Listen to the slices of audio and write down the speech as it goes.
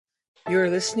You're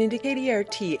listening to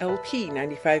KDRT LP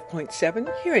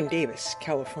 95.7 here in Davis,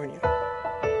 California.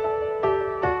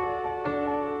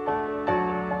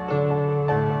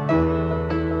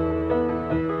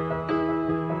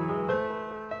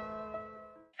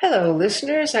 Hello,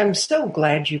 listeners. I'm so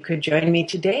glad you could join me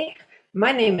today.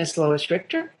 My name is Lois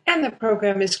Richter, and the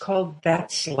program is called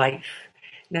That's Life.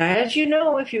 Now, as you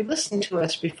know, if you've listened to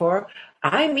us before,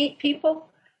 I meet people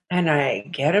and I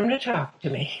get them to talk to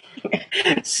me.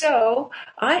 So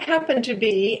I happened to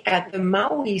be at the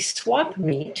Maui swap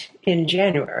meet in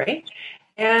January,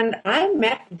 and I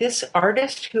met this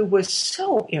artist who was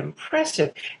so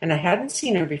impressive, and I hadn't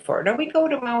seen her before. Now, we go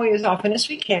to Maui as often as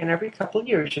we can, every couple of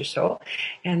years or so,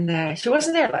 and she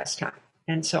wasn't there last time.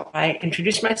 And so I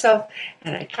introduced myself,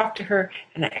 and I talked to her,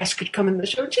 and I asked her to come on the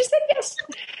show, and she said yes.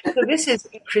 So this is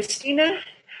Christina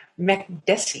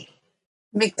McDessie.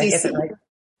 McDessie. Right?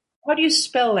 How do you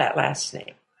spell that last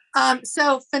name?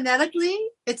 So phonetically,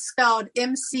 it's spelled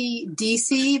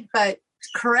MCDC, but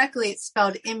correctly, it's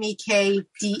spelled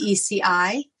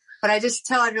MEKDECI. But I just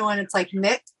tell everyone it's like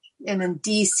Mick and then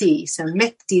DC, so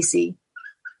McDessie.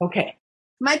 Okay.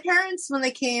 My parents, when they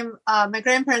came, my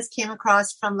grandparents came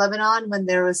across from Lebanon when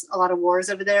there was a lot of wars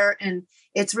over there, and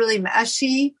it's really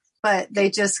meshy, but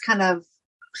they just kind of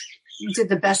did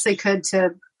the best they could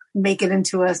to make it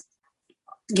into a,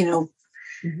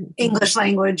 English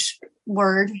language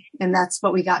word, and that's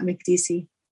what we got, McDessie.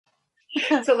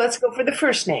 So let's go for the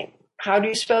first name. How do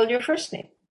you spell your first name?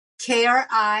 Kristina,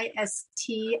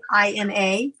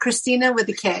 Christina with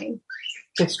a K.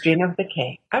 Christina with a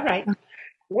K. All right.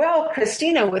 Well,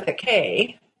 Christina with a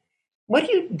K, what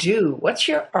do you do? What's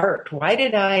your art? Why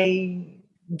did I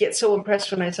get so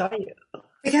impressed when I saw you?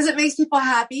 Because it makes people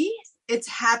happy. It's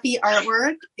happy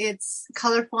artwork. It's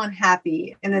colorful and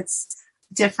happy, and it's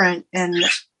different, and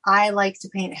I like to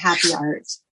paint happy art.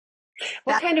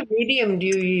 What kind of medium do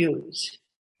you use?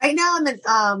 Right now I'm in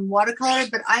watercolor,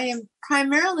 but I am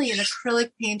primarily an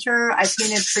acrylic painter. I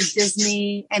painted for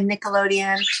Disney and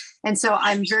Nickelodeon, and so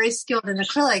I'm very skilled in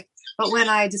acrylic. But when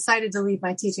I decided to leave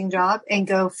my teaching job and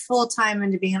go full-time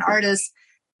into being an artist,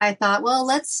 I thought, well,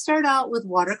 let's start out with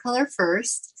watercolor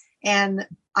first. And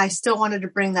I still wanted to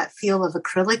bring that feel of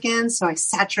acrylic in, so I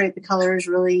saturate the colors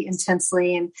really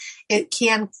intensely, and it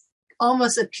can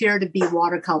almost appear to be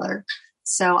watercolor.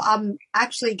 So I'm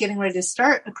actually getting ready to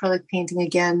start acrylic painting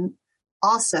again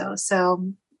also.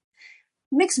 So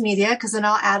mixed media, because then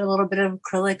I'll add a little bit of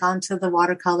acrylic onto the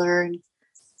watercolor and,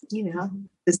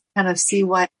 just kind of see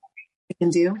what I can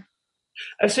do.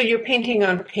 So you're painting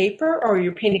on paper or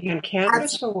you're painting on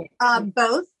canvas?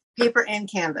 Both. Paper and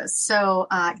canvas. So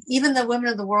even the Women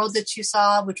of the World that you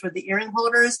saw, which were the earring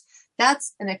holders,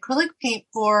 that's an acrylic paint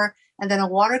pour and then a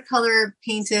watercolor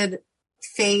painted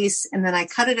face. And then I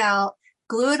cut it out,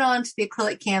 glue it onto the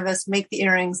acrylic canvas, make the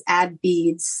earrings, add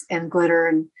beads and glitter.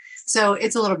 And so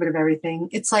it's a little bit of everything.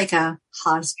 It's like a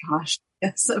hodgepodge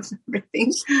of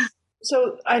everything.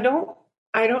 So I don't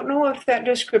know if that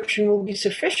description will be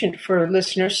sufficient for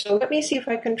listeners. So let me see if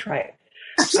I can try it.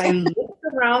 I looked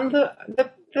around the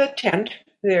tent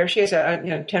there. She has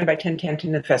a 10 by 10 tent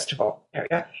in the festival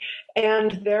area.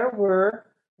 And there were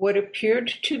what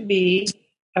appeared to be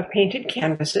painted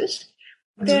canvases.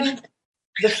 Then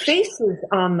the faces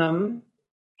on them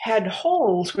had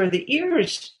holes where the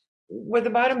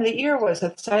bottom of the ear was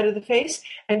at the side of the face.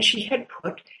 And she had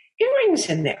put earrings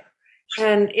in there.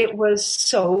 And it was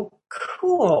so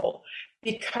cool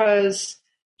because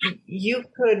you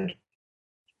could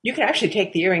actually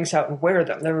take the earrings out and wear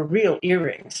them. They were real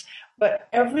earrings. But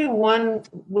every one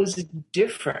was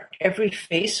different. Every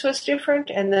face was different.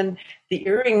 And then the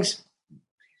earrings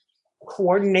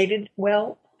coordinated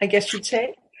well, I guess you'd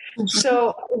say.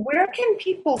 So where can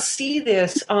people see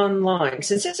this online?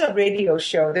 Since it's a radio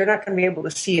show, they're not going to be able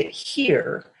to see it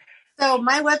here. So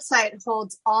my website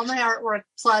holds all my artwork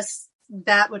plus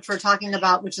that which we're talking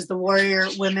about, which is the Warrior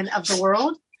Women of the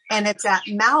World. And it's at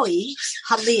Maui,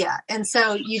 Halia. And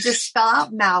so you just spell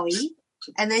out Maui,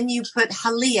 and then you put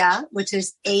Halia, which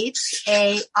is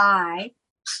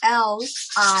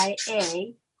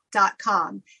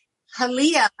HAILIA.com.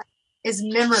 Halia is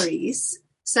memories.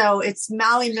 So it's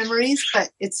Maui memories,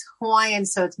 but it's Hawaiian.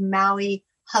 So it's Maui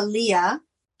Halia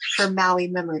for Maui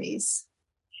memories.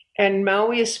 And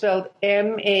Maui is spelled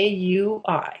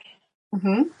MAUI.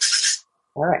 Mm-hmm.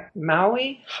 All right.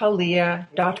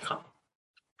 MauiHalia.com.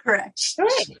 Correct.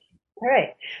 All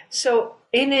right. So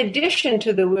in addition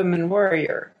to the Women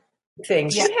Warrior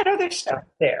things, you had other stuff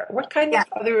there. What kind of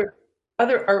other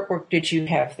artwork did you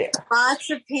have there?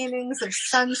 Lots of paintings of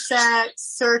sunset,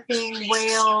 surfing,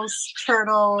 whales,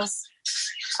 turtles,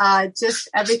 just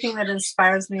everything that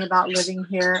inspires me about living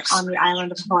here on the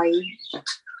island of Hawaii.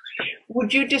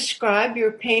 Would you describe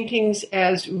your paintings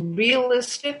as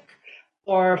realistic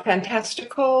or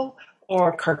fantastical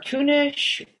or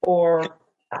cartoonish or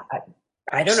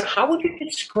I don't know. How would you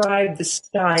describe the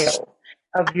style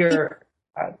of your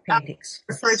paintings?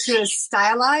 Referred to as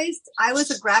stylized. I was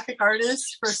a graphic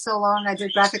artist for so long. I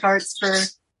did graphic arts for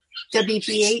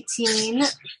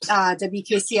WB18,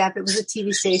 WKCF. It was a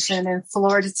TV station, and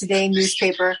Florida Today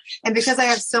newspaper. And because I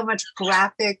have so much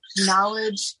graphic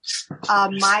knowledge,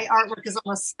 my artwork is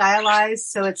almost stylized.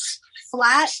 So it's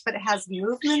flat, but it has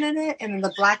movement in it. And then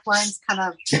the black lines kind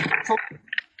of pull.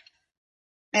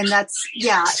 And that's,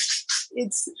 yeah,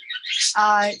 it's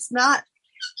not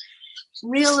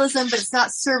realism, but it's not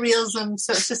surrealism.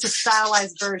 So it's just a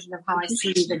stylized version of how I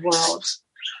see the world.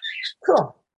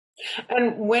 Cool.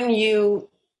 And when you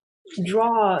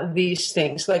draw these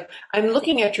things, like I'm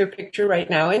looking at your picture right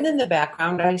now, and in the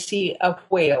background, I see a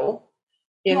whale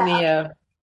in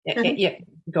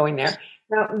going there.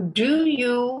 Now, do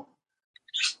you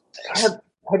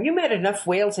have you met enough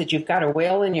whales that you've got a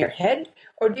whale in your head,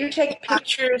 or do you take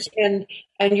pictures and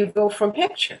you go from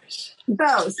pictures?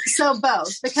 Both. So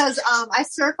both, because I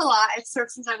surf a lot. I've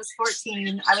surfed since I was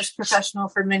 14. I was professional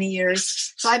for many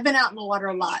years. So I've been out in the water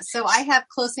a lot. So I have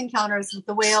close encounters with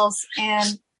the whales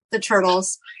and the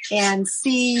turtles and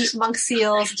sea monk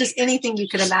seals, just anything you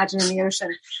could imagine in the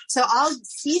ocean. So I'll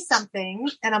see something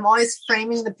and I'm always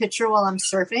framing the picture while I'm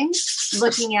surfing,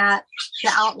 looking at the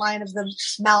outline of the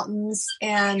mountains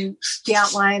and the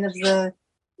outline of the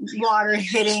water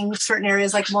hitting certain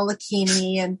areas like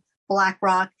Molokini and Black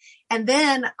Rock. And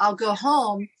then I'll go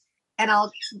home and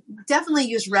I'll definitely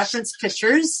use reference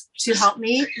pictures to help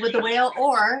me with the whale.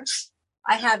 Or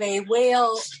I have a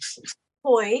whale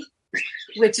toy,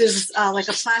 which is like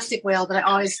a plastic whale that I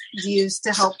always use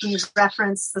to help me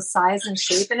reference the size and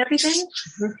shape and everything.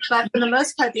 Mm-hmm. But for the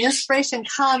most part, the inspiration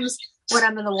comes when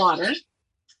I'm in the water.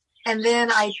 And then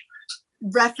I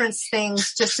reference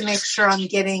things just to make sure I'm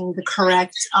getting the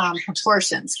correct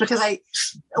proportions. Because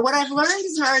what I've learned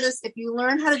as an artist, if you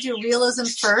learn how to do realism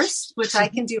first, which I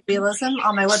can do realism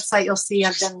on my website, you'll see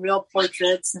I've done real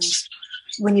portraits. And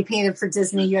when you painted for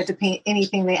Disney, you had to paint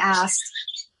anything they asked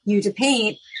you to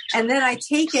paint. And then I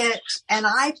take it and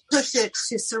I push it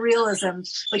to surrealism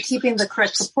by keeping the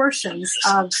correct proportions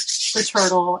of the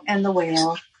turtle and the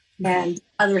whale and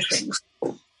other things.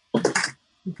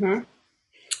 Mm-hmm.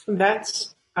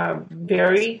 That's a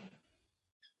very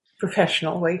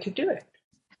professional way to do it.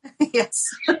 Yes.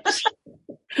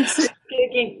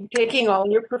 taking all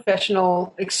your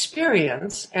professional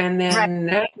experience and then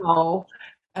now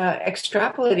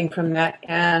extrapolating from that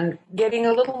and getting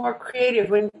a little more creative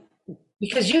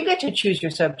because you get to choose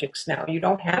your subjects now. You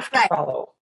don't have to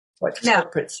follow what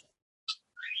corporates.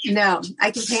 No,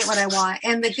 I can paint what I want.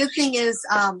 And the good thing is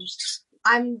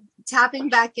I'm tapping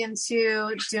back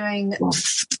into doing,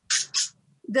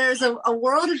 there's a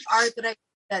world of art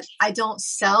that I don't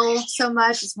sell so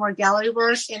much. It's more gallery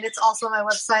work, and it's also on my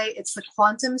website. It's the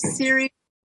Quantum series.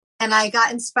 And I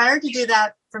got inspired to do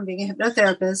that from being a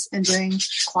hypnotherapist and doing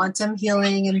quantum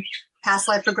healing and past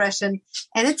life regression.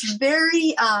 And it's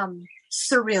very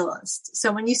surrealist.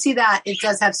 So when you see that, it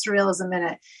does have surrealism in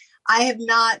it. I have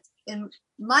not, in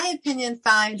my opinion,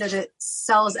 find that it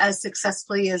sells as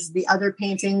successfully as the other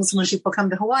paintings. When people come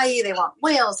to Hawaii, they want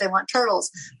whales, they want turtles,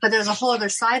 but there's a whole other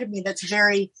side of me that's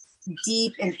very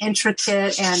deep and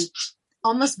intricate and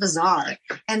almost bizarre.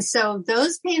 And so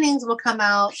those paintings will come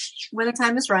out when the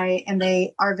time is right and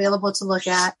they are available to look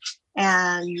at.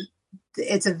 And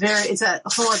it's a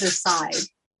whole other side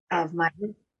of my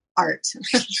art.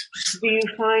 Do you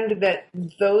find that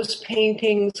those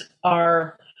paintings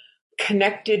are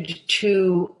connected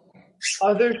to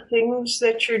other things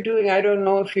that you're doing? I don't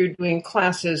know if you're doing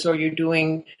classes or you're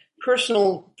doing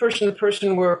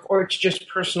person-to-person work, or it's just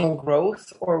personal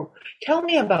growth, or tell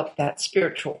me about that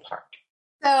spiritual part.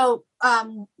 So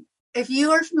if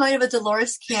you are familiar with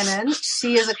Dolores Cannon,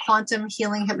 she is a quantum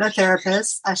healing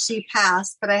hypnotherapist. She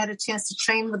passed, but I had a chance to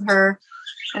train with her,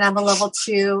 and I'm a level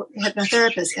 2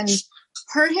 hypnotherapist. And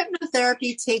her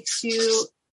hypnotherapy takes you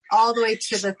all the way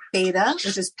to the theta,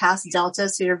 which is past delta.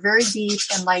 So you're very deep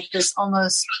in like this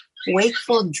almost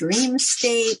wakeful dream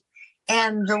state.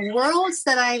 And the worlds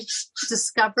that I've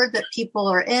discovered that people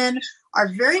are in are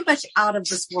very much out of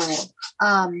this world.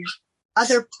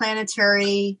 Other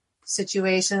planetary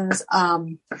situations.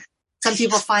 Some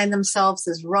people find themselves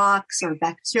as rocks or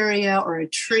bacteria or a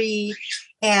tree.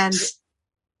 And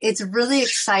it's really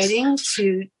exciting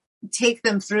to take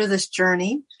them through this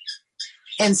journey.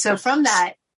 And so from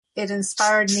that, it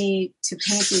inspired me to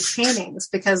paint these paintings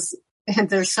because And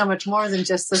there's so much more than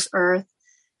just this earth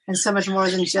and so much more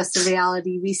than just the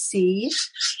reality we see.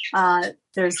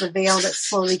 There's a veil that's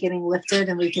slowly getting lifted,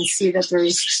 and we can see that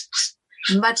there's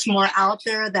much more out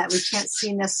there that we can't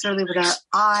see necessarily with our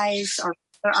eyes, our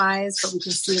other eyes, but we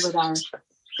can see with our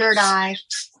third eye.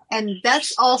 And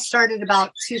that's all started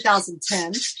about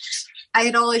 2010. I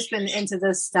had always been into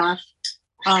this stuff.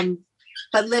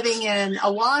 But living in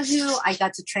Oahu, I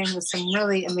got to train with some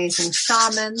really amazing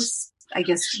shamans. I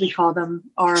guess we call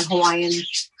them our Hawaiian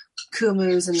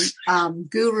kumus and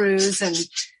gurus. And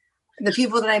the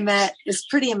people that I met is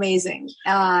pretty amazing.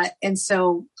 And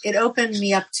so it opened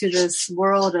me up to this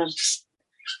world of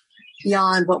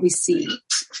beyond what we see.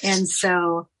 And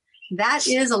so that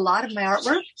is a lot of my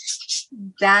artwork.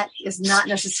 That is not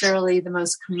necessarily the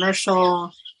most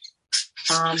commercial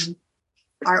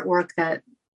artwork that,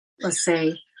 let's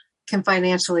say, can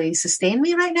financially sustain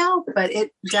me right now, but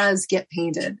it does get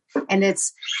painted. And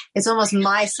it's almost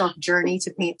my self journey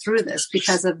to paint through this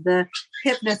because of the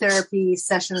hypnotherapy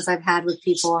sessions I've had with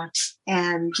people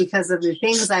and because of the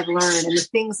things I've learned and the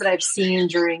things that I've seen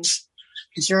during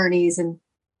journeys and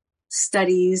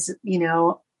studies. You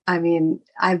know, I mean,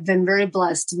 I've been very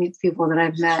blessed to meet the people that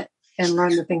I've met and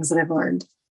learn the things that I've learned.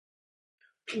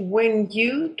 When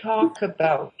you talk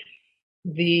about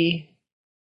the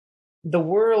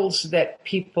worlds that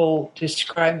people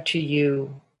describe to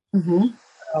you,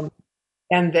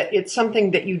 and that it's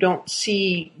something that you don't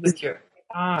see with your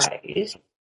eyes.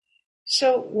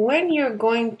 So when you're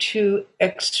going to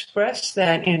express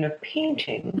that in a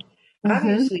painting,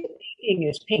 obviously a painting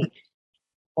is paint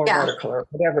or watercolor or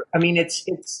whatever. I mean, it's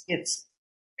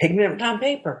pigment on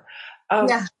paper.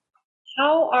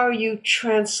 How are you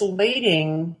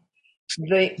translating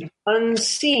the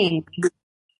unseen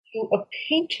to a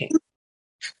painting?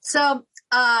 So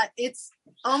it's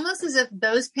almost as if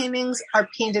those paintings are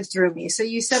painted through me. So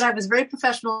you said I was very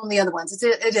professional in the other ones.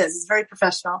 It is. It's very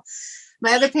professional.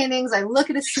 My other paintings, I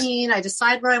look at a scene, I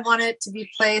decide where I want it to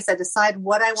be placed, I decide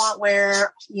what I want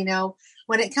where. You know,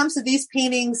 when it comes to these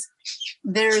paintings,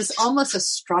 there's almost a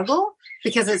struggle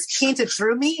because it's painted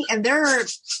through me, and there are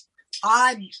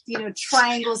odd, you know,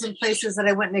 triangles in places that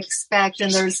I wouldn't expect,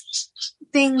 and there's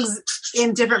things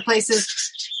in different places.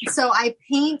 So I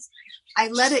paint, I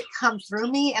let it come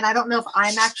through me, and I don't know if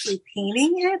I'm actually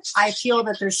painting it. I feel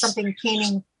that there's something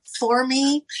painting for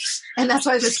me, and that's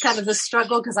why there's kind of this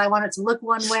struggle because I want it to look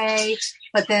one way,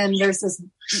 but then there's this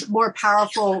more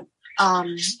powerful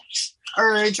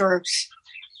urge or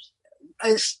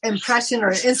impression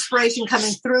or inspiration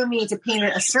coming through me to paint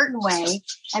it a certain way,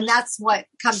 and that's what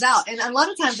comes out. And a lot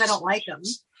of times I don't like them,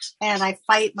 and I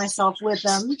fight myself with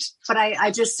them, but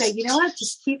I just say, you know what,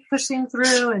 just keep pushing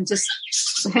through and just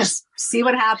see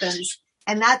what happens.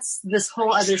 And that's this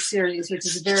whole other series, which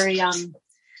is very,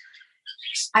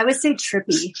 I would say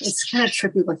trippy. It's kind of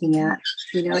trippy looking at,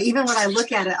 you know, even when I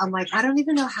look at it, I'm like, I don't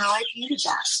even know how I painted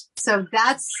that. So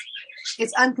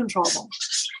it's uncontrollable.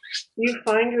 Do you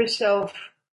find yourself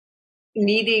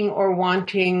needing or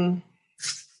wanting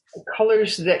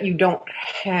colors that you don't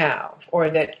have, or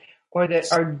that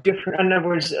are different? In other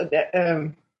words,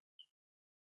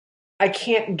 I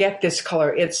can't get this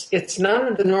color. It's none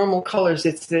of the normal colors.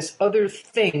 It's this other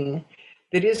thing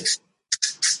that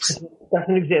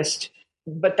doesn't exist,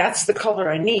 but that's the color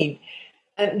I need.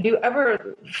 And do you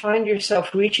ever find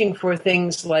yourself reaching for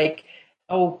things like,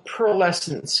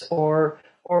 pearlescence or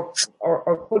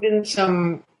put in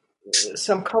some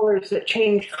colors that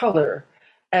change color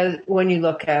as when you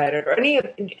look at it, or do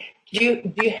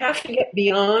you have to get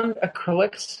beyond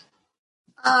acrylics?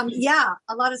 Yeah,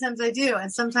 a lot of times I do.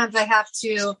 And sometimes I have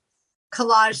to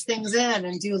collage things in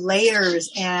and do layers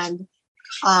and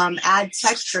add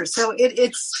texture. So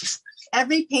it's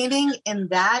every painting in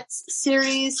that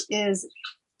series is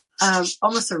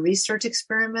almost a research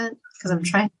experiment because I'm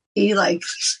trying to see like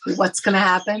what's going to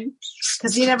happen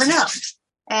because you never know.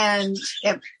 And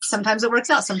sometimes it works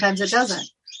out, sometimes it doesn't.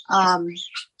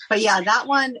 But yeah, that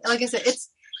one, like I said,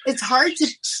 it's hard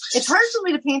for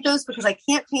me to paint those because I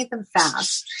can't paint them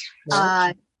fast.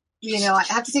 Right. You know, I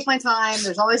have to take my time.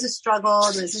 There's always a struggle.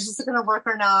 Is this going to work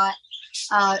or not?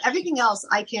 Everything else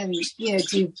I can, you know,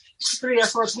 do 3 or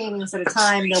 4 paintings at a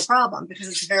time, no problem, because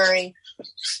it's very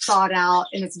thought out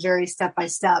and it's very step by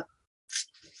step.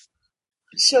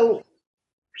 So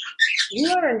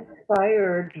you are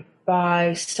inspired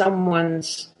by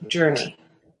someone's journey.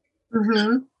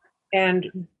 Mm-hmm.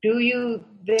 And do you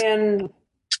then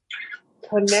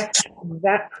connect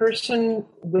that person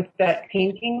with that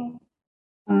painting?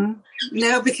 Mm-hmm.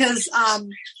 No, because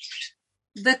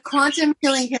The quantum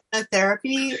healing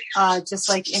hypnotherapy, just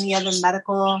like any other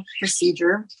medical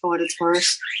procedure, for what it's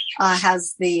worth,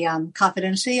 has the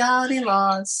confidentiality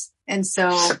laws. And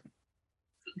so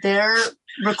their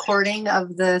recording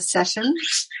of the session,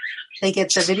 they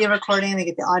get the video recording, they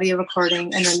get the audio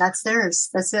recording, and then that's theirs.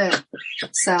 That's it.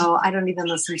 So I don't even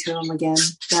listen to them again.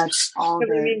 That's all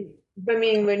there. I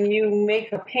mean, when you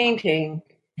make a painting,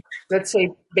 let's say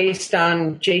based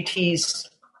on JT's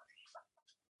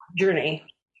journey,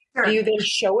 Sure. do you then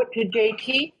show it to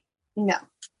JT? No,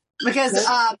 because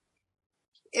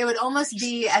it would almost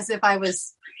be as if I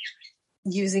was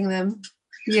using them,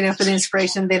 for the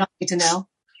inspiration. They don't need to know,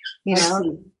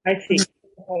 I see.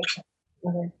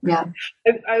 Okay. Yeah.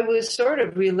 I was sort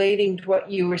of relating to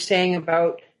what you were saying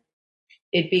about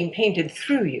it being painted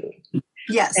through you.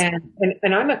 Yes. And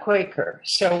I'm a Quaker.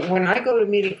 So when I go to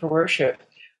meeting for worship,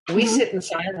 we sit in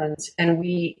silence and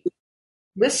we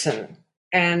listen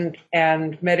and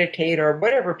meditate or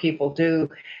whatever people do.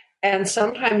 And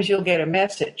sometimes you'll get a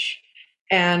message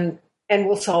and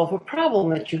we'll solve a problem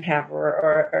that you have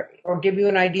or give you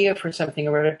an idea for something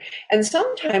or whatever. And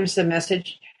sometimes the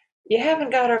message, you haven't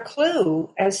got a clue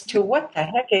as to what the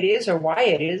heck it is or why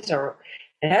it is, or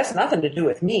it has nothing to do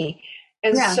with me.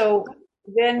 And so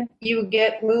then you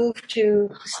get moved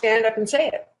to stand up and say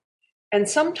it. And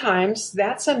sometimes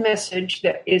that's a message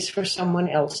that is for someone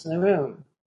else in the room.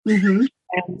 Mm-hmm.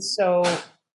 And so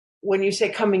when you say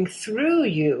coming through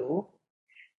you,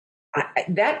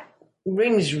 that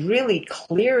rings really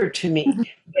clear to me. Mm-hmm.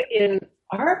 But in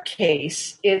our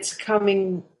case, it's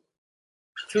coming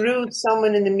through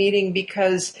someone in the meeting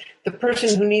because the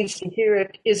person who needs to hear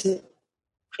it isn't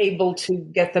able to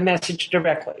get the message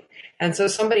directly. And so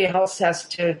somebody else has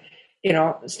to,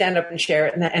 stand up and share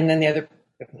it. And then the other,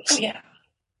 yeah.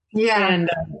 And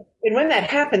when that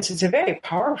happens, it's a very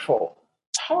powerful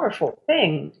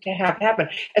thing to have happen,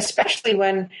 especially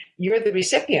when you're the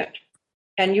recipient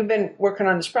and you've been working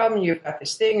on this problem, you've got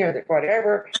this thing or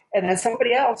whatever, and then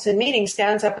somebody else in meeting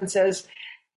stands up and says,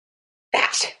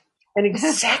 that's and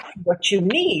exactly what you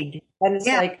need. And it's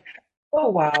like, oh,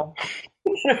 wow.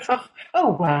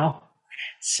 Oh, wow.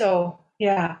 So,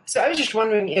 yeah. So I was just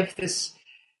wondering if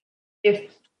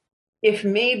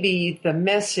maybe the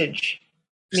message,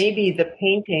 maybe the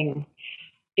painting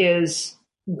is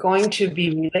going to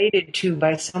be related to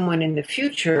by someone in the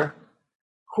future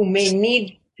who may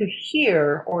need to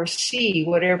hear or see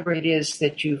whatever it is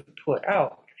that you've put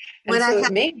out. And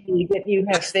it may be that you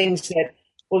have things that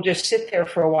will just sit there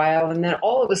for a while, and then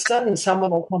all of a sudden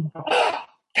someone will come, oh,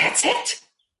 that's it.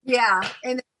 Yeah.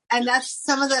 And that's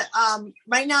some of the,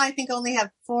 right now I think I only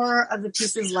have 4 of the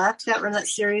pieces left that were in that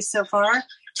series so far.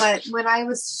 But when I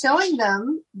was showing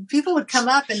them, people would come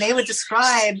up and they would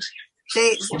describe,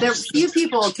 there few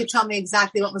people could tell me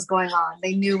exactly what was going on.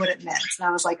 They knew what it meant. And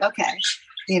I was like, okay,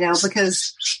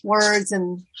 because words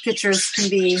and pictures can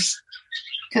be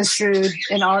construed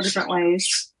in all different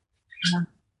ways.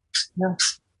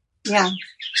 Yeah.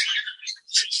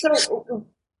 So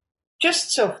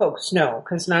just so folks know,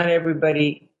 because not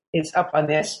everybody is up on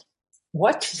this,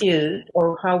 what is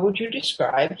or how would you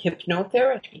describe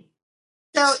hypnotherapy?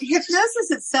 So hypnosis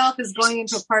itself is going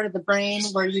into a part of the brain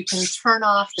where you can turn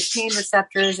off the pain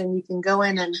receptors and you can go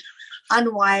in and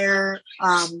unwire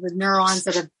the neurons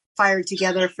that have fired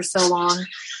together for so long.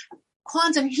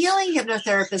 Quantum healing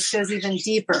hypnotherapist goes even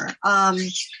deeper.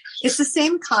 It's the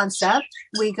same concept.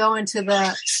 We go into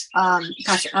the,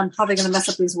 I'm probably going to mess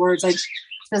up these words. It's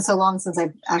been so long since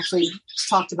I've actually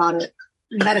talked about it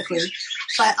medically,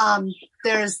 but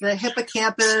there's the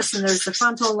hippocampus and there's the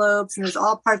frontal lobes and there's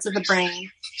all parts of the brain.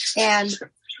 And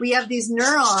we have these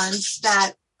neurons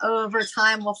that over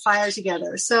time will fire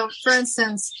together. So for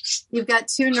instance, you've got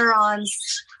 2 neurons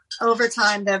over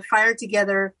time that have fired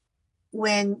together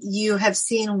when you have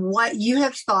seen what you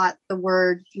have thought the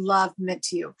word love meant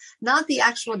to you, not the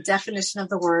actual definition of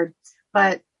the word,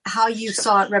 but how you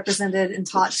saw it represented and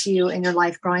taught to you in your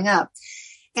life growing up.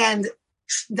 And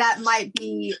that might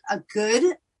be a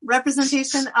good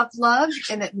representation of love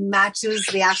and it matches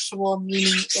the actual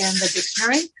meaning in the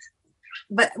dictionary.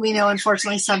 But we know,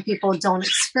 unfortunately, some people don't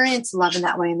experience love in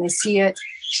that way and they see it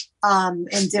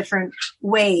in different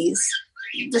ways.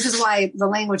 This is why the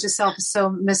language itself is so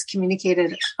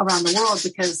miscommunicated around the world,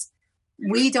 because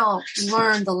we don't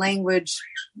learn the language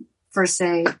per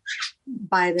se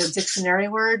by the dictionary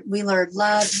word. We learn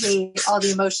love, hate, all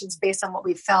the emotions based on what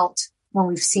we felt when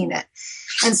we've seen it.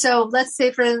 And so let's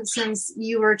say, for instance,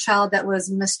 you were a child that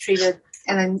was mistreated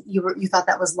and then you thought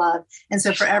that was love. And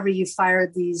so forever you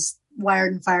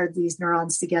wired and fired these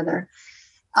neurons together.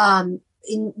 And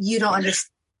you don't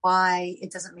understand why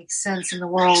it doesn't make sense in the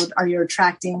world, or you're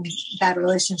attracting bad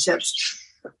relationships.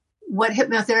 What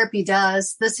hypnotherapy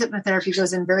does, this hypnotherapy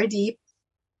goes in very deep.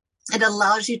 It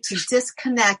allows you to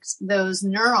disconnect those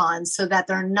neurons so that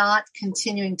they're not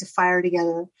continuing to fire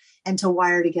together and to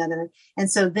wire together. And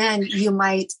so then you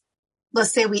might,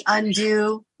 let's say we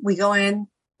go in,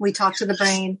 we talk to the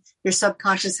brain, your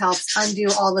subconscious helps undo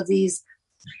all of these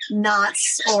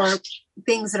knots or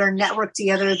things that are networked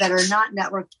together that are not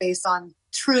networked based on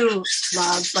true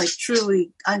love, like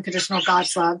truly unconditional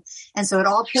God's love. And so it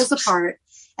all pulls apart.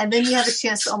 And then you have a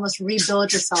chance to almost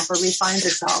rebuild yourself or refine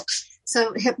yourself.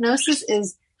 So hypnosis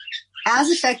is as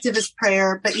effective as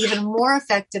prayer, but even more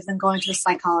effective than going to a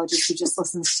psychologist who just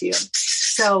listens to you.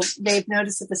 So they've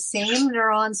noticed that the same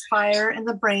neurons fire in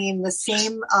the brain, the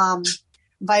same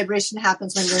vibration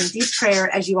happens when you're in deep prayer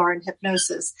as you are in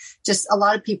hypnosis. Just a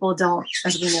lot of people don't,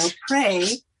 as we know, pray,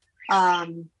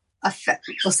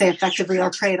 we'll say effectively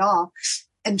or pray at all,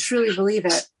 and truly believe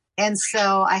it. And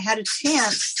so I had a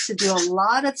chance to do a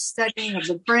lot of studying of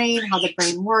the brain, how the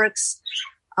brain works.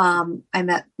 I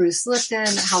met Bruce Lipton,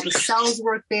 how the cells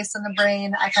work based on the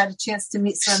brain. I've had a chance to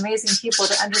meet some amazing people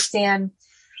to understand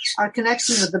our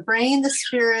connection with the brain, the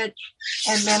spirit,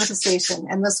 and manifestation,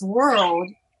 and this world,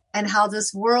 and how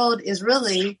this world is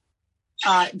really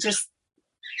just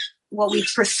what we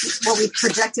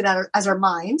projected as our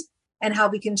mind, and how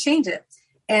we can change it.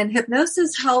 And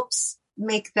hypnosis helps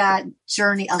make that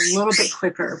journey a little bit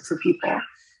quicker for people,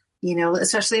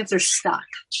 especially if they're stuck.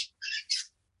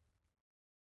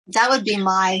 That would be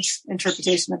my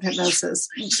interpretation of hypnosis.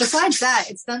 Besides that,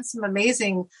 it's done some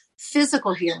amazing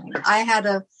physical healing. I had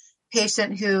a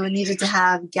patient who needed to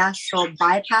have gastral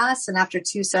bypass, and after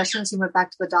 2 sessions, he went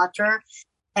back to the doctor,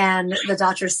 and the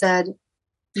doctor said,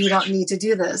 "You don't need to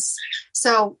do this."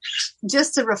 So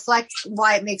just to reflect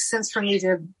why it makes sense for me to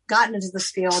have gotten into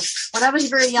this field, when I was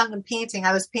very young and painting,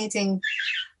 I was painting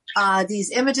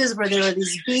these images where there were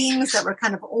these beings that were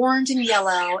kind of orange and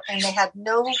yellow, and they had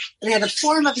the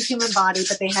form of a human body,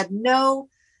 but they had no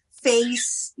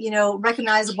face,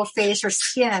 recognizable face or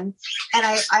skin. And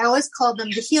I always called them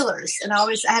the healers. And I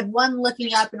had one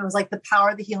looking up, and it was like the power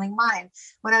of the healing mind.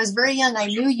 When I was very young, I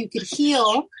knew you could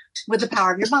heal with the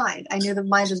power of your mind. I knew the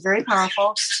mind was very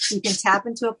powerful. You can tap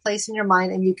into a place in your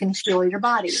mind and you can heal your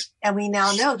body. And we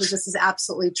now know that this is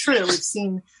absolutely true. We've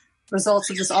seen results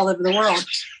of this all over the world.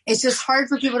 It's just hard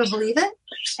for people to believe it.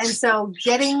 And so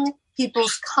getting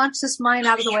people's conscious mind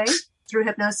out of the way through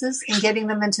hypnosis and getting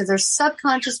them into their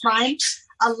subconscious mind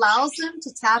allows them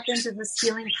to tap into this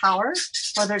healing power,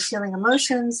 whether it's healing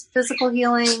emotions, physical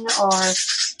healing, or,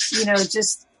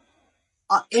 just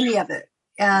any of it.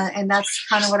 And that's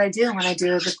kind of what I do when I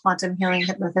do the quantum healing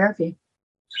hypnotherapy.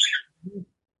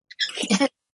 Kind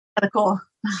of cool.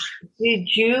 Did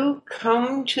you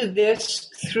come to this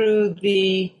through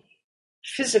the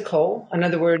physical? In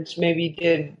other words, maybe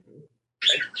did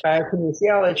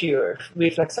biokinesiology or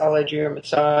reflexology or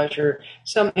massage or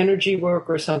some energy work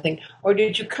or something? Or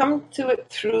did you come to it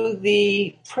through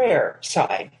the prayer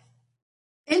side?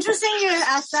 Interesting you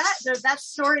asked that. That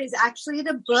story is actually in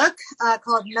a book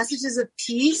called Messages of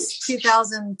Peace,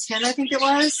 2010, I think it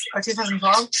was, or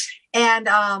 2012. And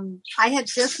I had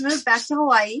just moved back to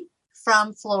Hawaii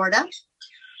from Florida.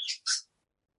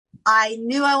 I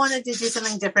knew I wanted to do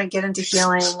something different, get into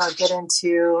healing or get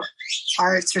into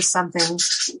arts or something.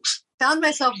 Found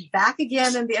myself back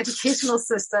again in the educational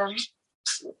system,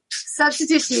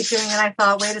 substitute teaching, and I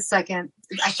thought, wait a second.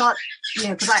 I thought,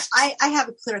 because I have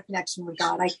a clear connection with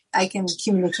God. I can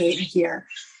communicate and hear.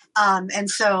 And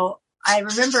so I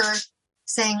remember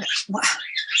saying,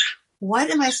 what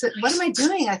am I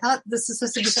doing? I thought this was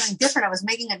supposed to be something different. I was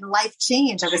making a life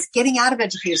change. I was getting out of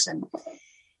education.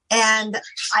 And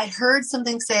I heard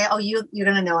something say, "Oh, you're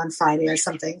going to know on Friday," or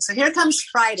something. So here comes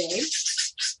Friday.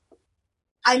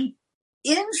 I'm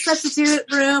in substitute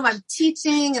room. I'm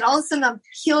teaching, and all of a sudden I'm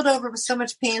keeled over with so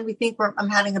much pain. We think I'm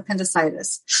having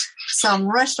appendicitis. So I'm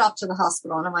rushed off to the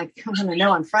hospital, and I'm like, "I'm going to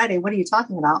know on Friday. What are you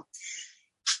talking about?"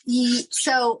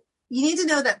 So you need to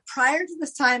know that prior to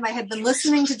this time, I had been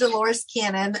listening to Dolores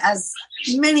Cannon, as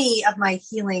many of my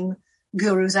healing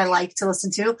gurus I like to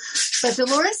listen to. But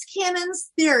Dolores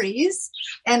Cannon's theories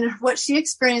and what she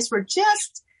experienced were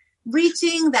just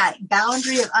reaching that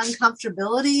boundary of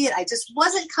uncomfortability. I just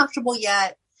wasn't comfortable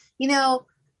yet.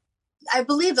 I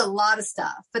believed a lot of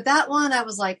stuff, but that one I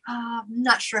was like, I'm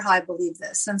not sure how I believe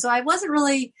this. And so I wasn't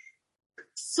really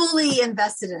fully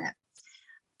invested in it,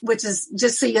 which is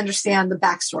just so you understand the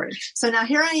backstory. So now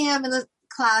here I am in the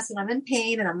class, and I'm in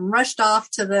pain, and I'm rushed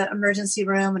off to the emergency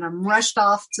room, and I'm rushed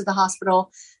off to the hospital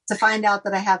to find out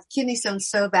that I have kidney stones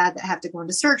so bad that I have to go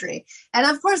into surgery. And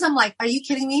of course I'm like, are you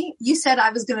kidding me? You said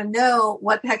I was going to know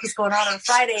what the heck was going on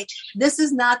Friday. This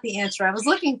is not the answer I was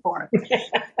looking for.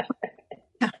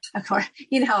 Of course,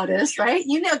 you know how it is, right?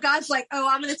 You know, God's like, oh,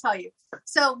 I'm going to tell you.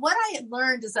 So what I had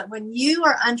learned is that when you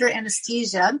are under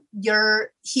anesthesia,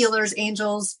 your healers,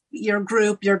 angels, your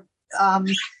group, your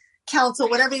council,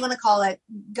 whatever you want to call it,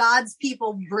 God's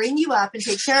people bring you up and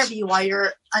take care of you while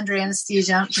you're under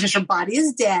anesthesia because your body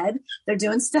is dead. They're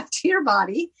doing stuff to your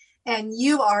body and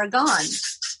you are gone.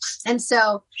 And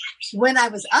so when I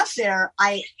was up there,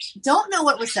 I don't know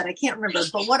what was said. I can't remember.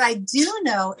 But what I do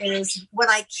know is when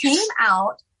I came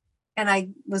out and I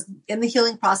was in the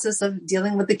healing process of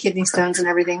dealing with the kidney stones and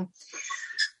everything,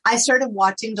 I started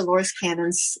watching Dolores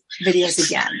Cannon's videos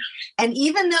again. And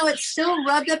even though it still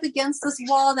rubbed up against this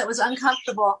wall that was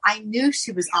uncomfortable, I knew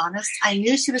she was honest. I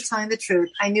knew she was telling the truth.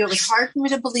 I knew it was hard for me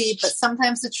to believe, but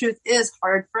sometimes the truth is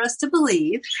hard for us to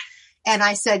believe. And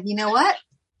I said, you know what?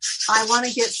 I want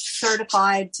to get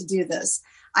certified to do this.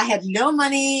 I had no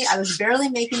money. I was barely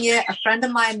making it. A friend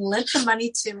of mine lent the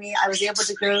money to me. I was able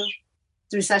to go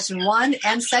through session 1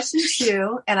 and session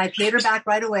 2, and I paid her back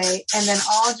right away. And then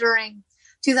all during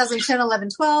 2010, 11,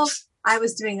 12, I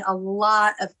was doing a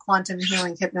lot of quantum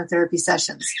healing hypnotherapy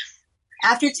sessions.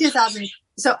 After 2000,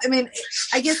 so, I mean,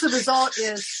 I guess the result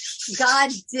is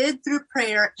God did through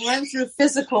prayer and through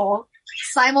physical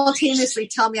simultaneously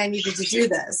tell me I needed to do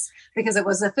this, because it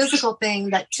was a physical thing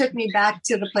that took me back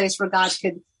to the place where God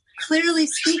could clearly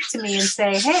speak to me and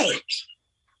say, hey,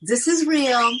 this is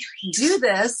real. Do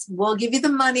this. We'll give you the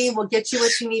money. We'll get you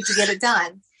what you need to get it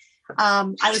done.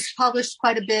 I was published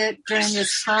quite a bit during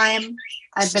this time.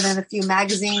 I've been in a few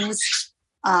magazines.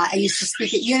 I used to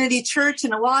speak at Unity Church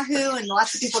in Oahu, and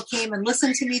lots of people came and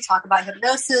listened to me talk about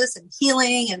hypnosis and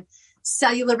healing and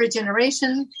cellular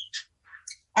regeneration.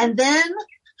 And then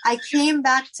I came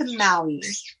back to Maui,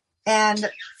 and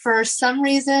for some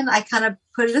reason, I kind of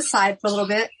put it aside for a little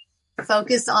bit,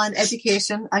 focused on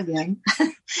education again,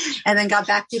 and then got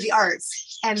back to the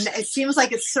arts. And it seems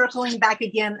like it's circling back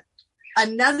again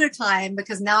another time,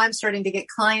 because now I'm starting to get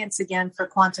clients again for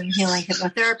quantum healing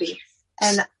hypnotherapy.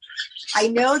 And I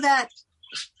know that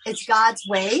it's God's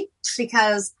way,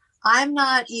 because I'm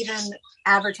not even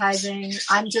advertising.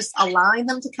 I'm just allowing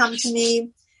them to come to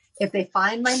me. If they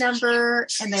find my number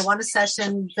and they want a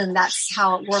session, then that's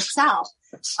how it works out.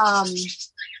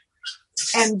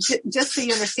 And just so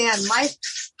you understand, my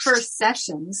first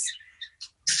sessions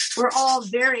were all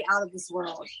very out of this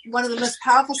world. One of the most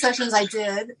powerful sessions I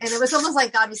did, and it was almost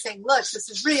like God was saying, look, this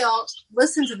is real.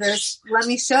 Listen to this. Let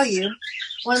me show you.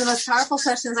 One of the most powerful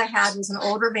sessions I had was an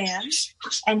older man,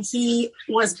 and he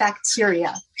was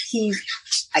bacteria. It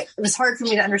was hard for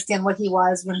me to understand what he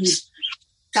was when he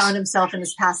found himself in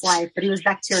his past life, but he was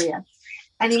bacteria.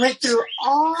 And he went through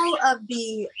all of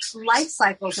the life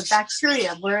cycles of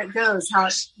bacteria, where it goes, how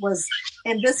it was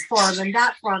in this form and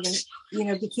that form,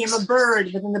 and, became a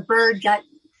bird, but then the bird got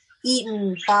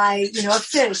eaten by, a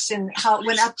fish, and how it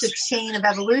went up the chain of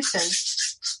evolution.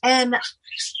 And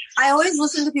I always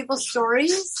listen to people's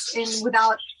stories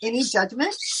without any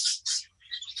judgment,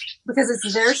 because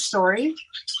it's their story.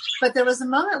 But there was a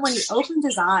moment when he opened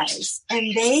his eyes,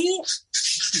 and they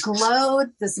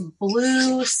glowed this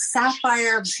blue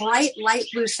sapphire, bright light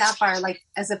blue sapphire, like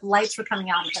as if lights were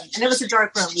coming out of him. And it was a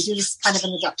dark room. We do this kind of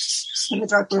in the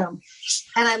dark room.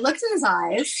 And I looked in his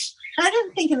eyes, and I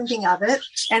didn't think anything of it.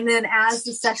 And then as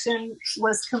the session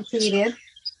was completed,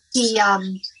 he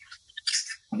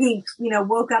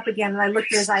woke up again, and I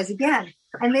looked at his eyes again,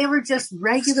 and they were just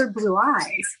regular blue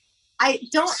eyes. I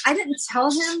didn't tell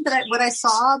him what I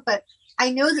saw, but I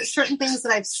know that certain things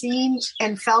that I've seen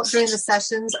and felt during the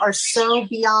sessions are so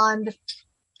beyond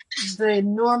the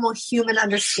normal human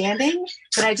understanding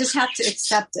that I just have to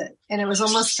accept it. And it was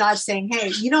almost God saying, hey,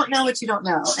 you don't know what you don't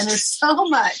know. And there's so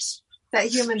much that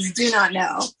humans do not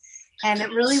know. And it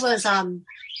really was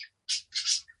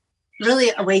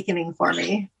really awakening for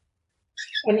me.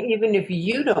 And even if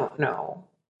you don't know,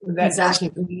 that Exactly.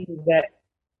 doesn't mean that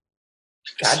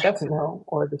God doesn't know,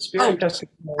 or the Spirit doesn't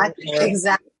know,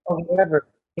 exactly, or whatever.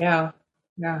 Yeah.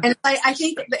 And I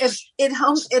think if it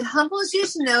humbles you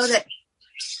to know that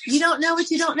you don't know what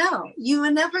you don't know. You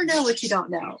will never know what you don't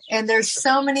know. And there's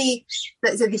so many,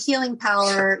 the healing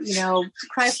power,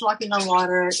 Christ walking on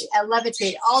water,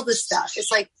 levitate, all this stuff.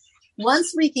 It's like,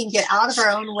 once we can get out of our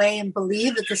own way and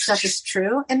believe that this stuff is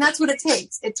true, and that's what it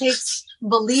takes. It takes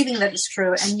believing that it's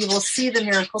true, and you will see the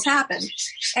miracles happen.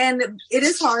 And it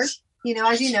is hard.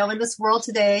 As you know, in this world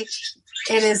today,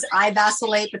 I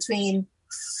vacillate between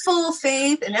full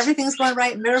faith and everything's going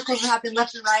right, miracles are happening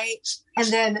left and right, and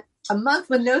then a month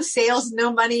with no sales,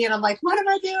 no money. And I'm like, what am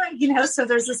I doing? So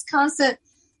there's this constant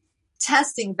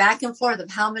testing back and forth of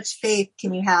how much faith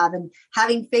can you have, and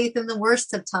having faith in the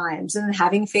worst of times and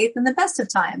having faith in the best of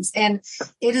times. And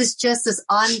it is just this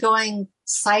ongoing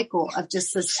cycle of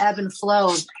just this ebb and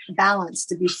flow of balance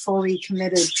to be fully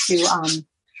committed to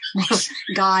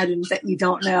God, and that you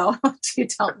don't know what you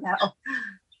don't know.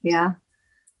 Yeah.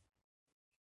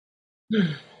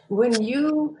 When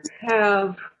you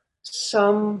have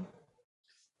some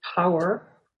power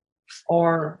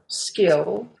or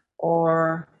skill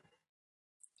or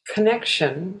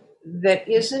connection that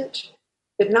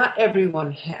not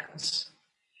everyone has.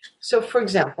 So, for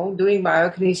example, doing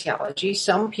biokinesiology,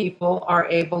 some people are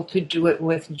able to do it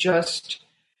with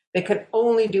they can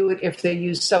only do it if they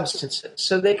use substances.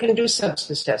 So they can do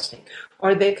substance testing,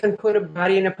 or they can put a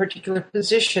body in a particular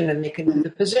position and they can do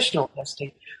the positional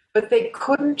testing. But they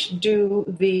couldn't do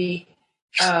the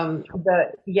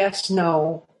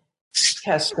yes/no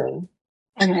testing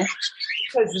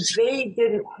because they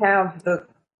didn't have the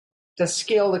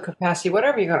skill, the capacity,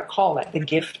 whatever you're going to call it, the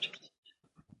gift,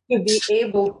 to be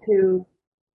able to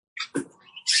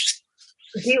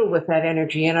deal with that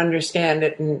energy and understand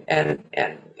it and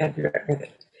with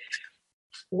it.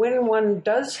 When one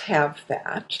does have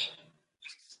that,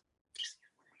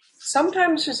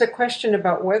 sometimes there's a question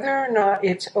about whether or not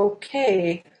it's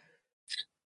okay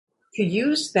to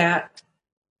use that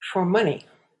for money.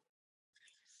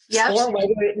 Yep. Or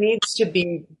whether it needs to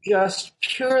be just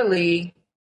purely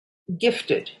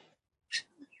gifted.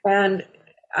 And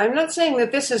I'm not saying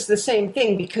that this is the same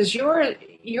thing, because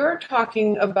you're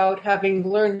talking about having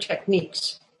learned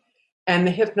techniques, and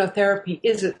the hypnotherapy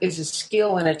is a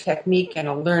skill and a technique and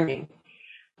a learning.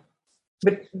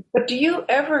 But do you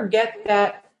ever get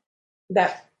that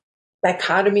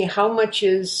dichotomy? How much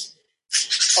is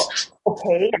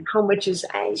okay, and how much is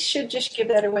I should just give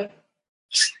that away?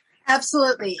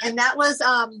 Absolutely. And that was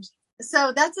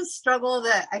so that's a struggle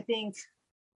that I think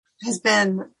has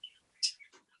been,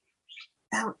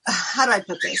 how do I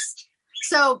put this?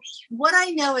 So what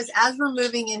I know is, as we're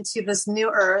moving into this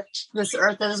new earth, this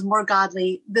earth that is more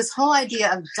godly, this whole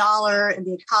idea of dollar and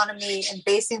the economy and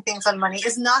basing things on money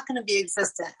is not going to be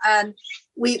existent. And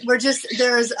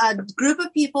there's a group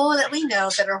of people that we know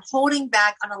that are holding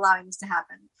back on allowing this to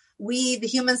happen. We, the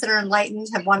humans that are enlightened,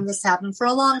 have wanted this to happen for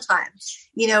a long time.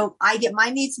 I get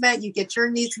my needs met, you get your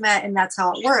needs met, and that's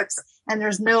how it works. And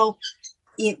there's no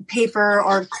paper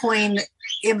or coin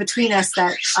in between us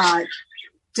that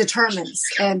determines.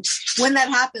 And when that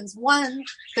happens, one,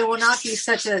 there will not be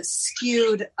such a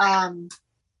skewed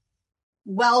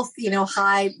wealth,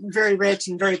 high, very rich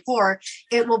and very poor.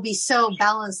 It will be so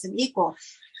balanced and equal.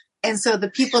 And so the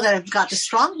people that have got the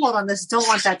stronghold on this don't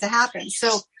want that to happen.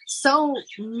 So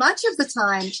much of the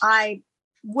time, I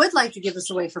would like to give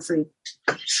this away for free.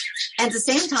 And at the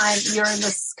same time, you're in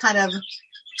this kind of,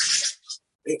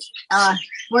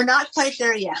 we're not quite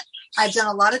there yet. I've done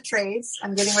a lot of trades.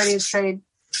 I'm getting ready to trade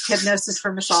hypnosis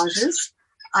for massages.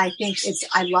 I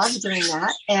love doing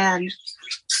that. And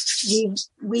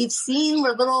we've seen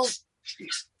where little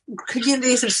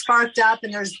communities have sparked up,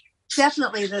 and there's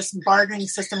definitely this bartering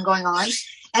system going on.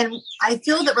 And I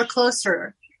feel that we're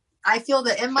closer. I feel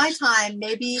that in my time,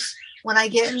 maybe when I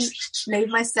get in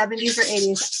maybe my 70s or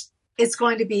 80s, it's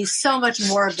going to be so much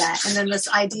more of that. And then this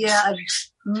idea of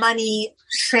money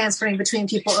transferring between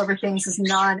people over things is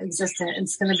non-existent.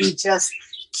 It's going to be just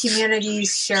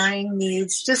communities sharing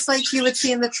needs, just like you would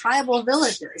see in the tribal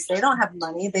villages. They don't have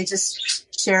money. They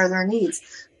just share their needs.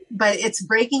 But it's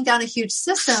breaking down a huge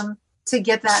system to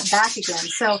get that back again.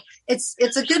 So it's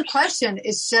a good question.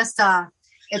 It's just,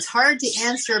 it's hard to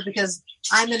answer because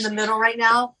I'm in the middle right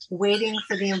now, waiting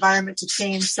for the environment to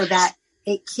change so that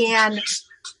it can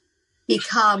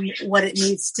become what it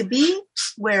needs to be,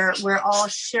 where we're all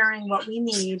sharing what we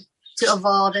need to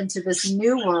evolve into this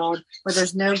new world where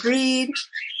there's no greed,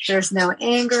 there's no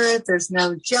anger, there's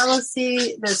no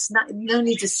jealousy, there's no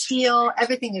need to steal.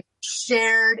 Everything is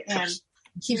shared and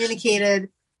communicated.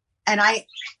 And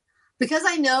because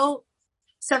I know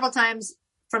several times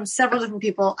from several different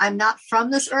people, I'm not from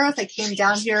this earth. I came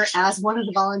down here as one of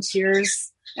the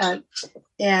volunteers and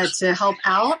to help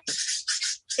out.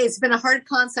 It's been a hard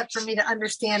concept for me to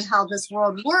understand how this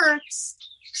world works,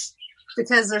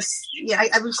 because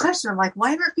I would question, I'm like, why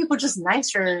aren't people just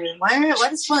nicer? Why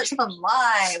does someone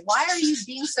lie? Why are you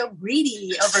being so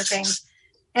greedy over things?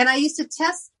 And I used to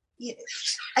test,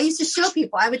 I used to show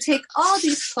people, I would take all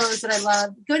these clothes that I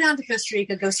love, go down to Costa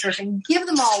Rica, go surfing, give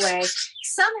them all away,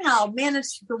 somehow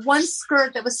managed the one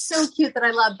skirt that was so cute that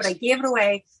I loved, but I gave it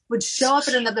away, would show up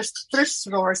at another thrift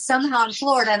store somehow in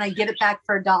Florida, and I get it back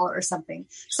for $1 or something.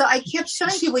 So I kept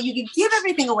showing people you can give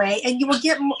everything away and you will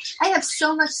get more. I have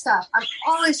so much stuff. I'm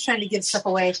always trying to give stuff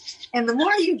away. And the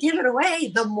more you give it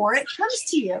away, the more it comes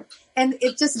to you. And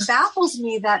it just baffles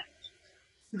me that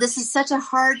this is such a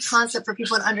hard concept for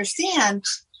people to understand,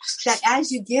 that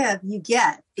as you give, you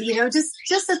get,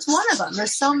 just that's one of them.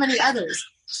 There's so many others.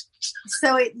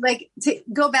 So to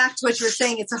go back to what you were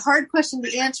saying, it's a hard question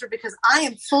to answer because I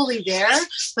am fully there,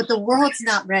 but the world's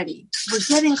not ready. We're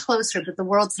getting closer, but the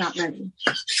world's not ready.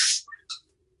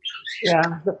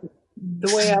 Yeah.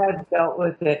 The way I've dealt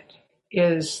with it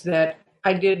is that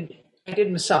I did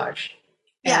massage.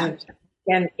 Yeah.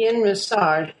 And in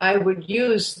massage, I would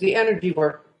use the energy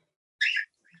work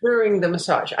during the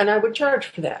massage, and I would charge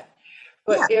for that.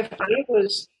 But if I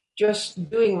was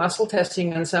just doing muscle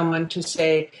testing on someone to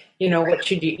say, what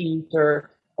should you eat,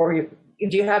 or do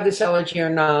you have this allergy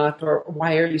or not, or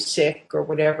why are you sick, or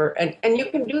whatever, and you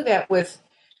can do that with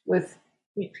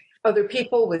other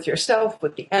people, with yourself,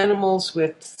 with the animals,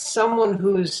 with someone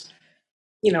who's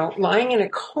lying in a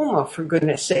coma, for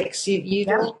goodness sakes. You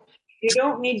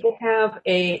don't need to have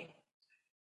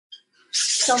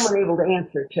someone able to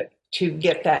answer to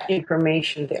get that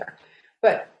information there.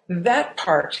 But that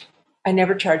part I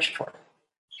never charged for.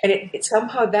 And it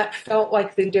somehow that felt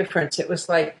like the difference. It was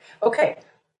like, okay,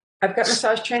 I've got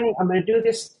massage training. I'm going to do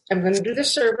this. I'm going to do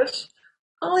this service.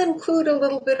 I'll include a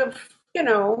little bit of,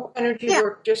 energy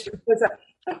work just because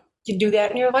you do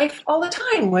that in your life all the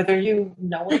time, whether you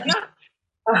know it or not.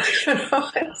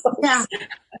 Yeah.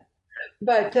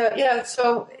 But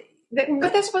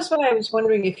but this was what I was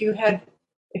wondering, if you had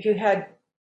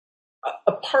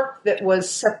a part that was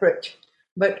separate,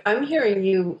 but I'm hearing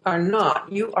you are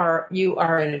not. You are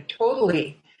in a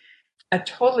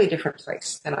totally different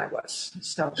place than I was.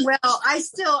 So well,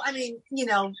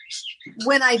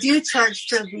 when I do charge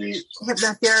for the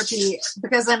hypnotherapy,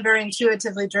 because I'm very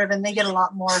intuitively driven, they get a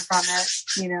lot more from it,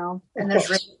 and there's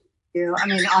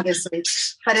really obviously.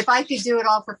 But if I could do it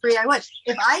all for free, I would.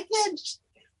 If I could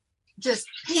just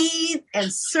paint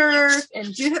and surf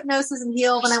and do hypnosis and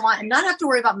heal when I want and not have to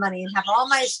worry about money and have all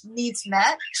my needs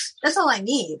met, that's all I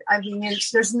need.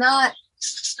 There's not,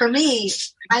 for me,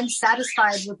 I'm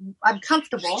satisfied with, I'm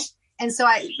comfortable. And so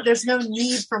there's no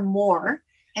need for more.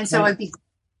 And so I'd be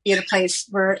at a place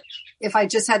where if I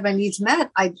just had my needs met,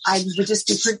 I would just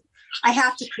be, I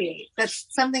have to create. That's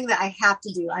something that I have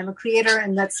to do. I'm a creator,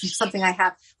 and that's something I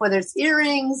have, whether it's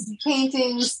earrings,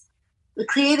 paintings. The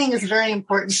creating is very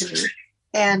important to me.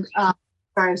 And sorry,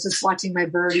 I was just watching my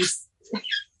bird. He's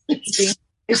being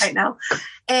right now.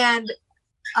 And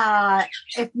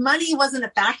if money wasn't a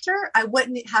factor, I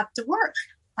wouldn't have to work,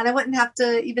 and I wouldn't have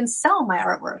to even sell my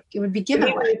artwork. It would be given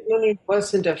away. If money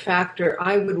wasn't a factor,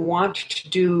 I would want to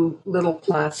do little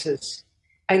classes.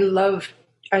 I love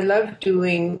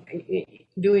doing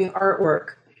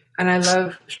artwork. And I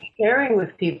love sharing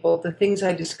with people the things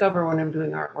I discover when I'm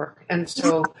doing artwork. And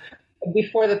so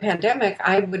before the pandemic,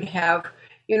 I would have,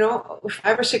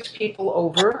 5 or 6 people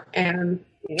over, and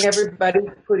everybody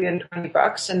would put in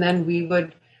 $20, and then we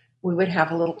would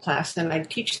have a little class, and I'd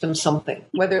teach them something,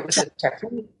 whether it was a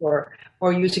technique or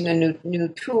using a new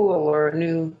tool or a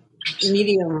new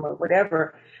medium or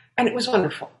whatever. And it was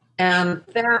wonderful. And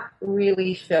that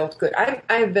really felt good.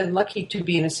 I've been lucky to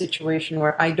be in a situation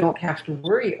where I don't have to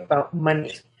worry about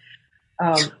money.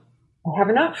 I have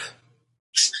enough.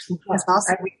 That's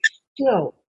awesome.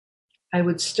 I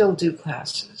would still do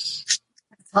classes.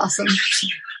 That's awesome.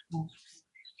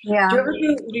 Yeah. Do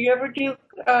you ever do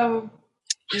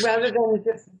rather than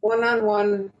just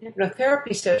one-on-one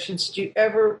hypnotherapy sessions? Do you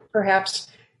ever perhaps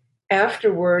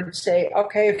afterward say,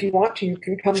 okay, if you want to, you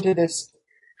can come to this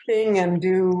thing and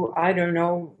do, I don't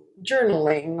know,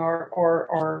 journaling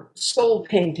or soul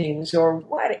paintings or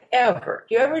whatever?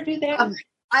 Do you ever do that?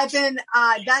 I've been,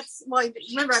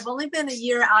 remember, I've only been a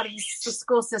year out of the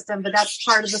school system, but that's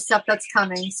part of the stuff that's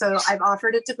coming. So I've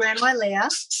offered it to Grand Wailea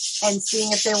and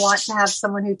seeing if they want to have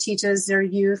someone who teaches their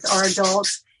youth or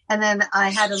adults. And then I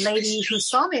had a lady who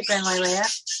saw me at Grand Wailea,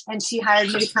 and she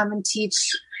hired me to come and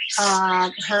teach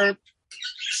her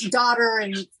daughter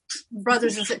and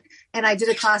brothers, and I did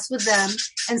a class with them.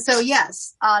 And so,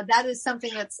 yes, that is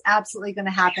something that's absolutely going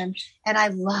to happen. And I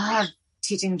love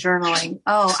teaching journaling.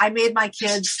 Oh, I made my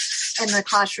kids in the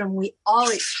classroom. We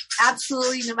always,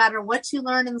 absolutely, no matter what you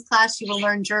learn in the class, you will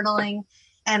learn journaling.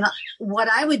 And what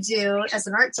I would do as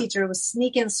an art teacher was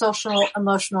sneak in social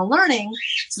emotional learning.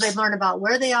 So they'd learn about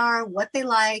where they are, what they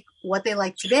like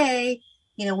today,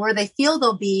 where they feel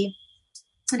they'll be.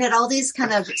 And had all these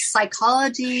kind of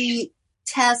psychology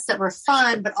tests that were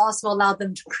fun, but also allowed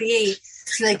them to create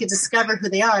so they could discover who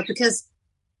they are. Because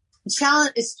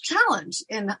it's challenge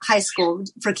in high school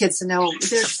for kids to know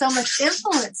there's so much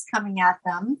influence coming at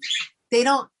them. They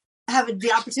don't have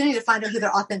the opportunity to find out who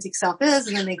their authentic self is.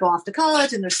 And then they go off to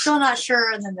college and they're still not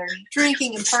sure. And then they're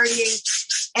drinking and partying.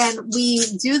 And we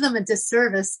do them a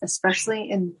disservice, especially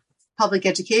in public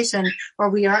education, where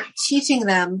we aren't teaching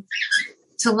them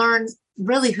to learn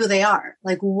really who they are,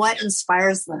 like what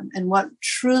inspires them and what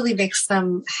truly makes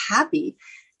them happy.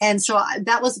 And so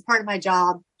that was a part of my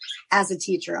job as a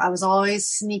teacher. I was always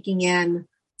sneaking in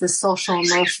the social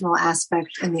emotional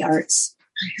aspect in the arts.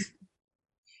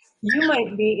 You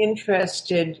might be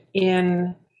interested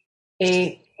in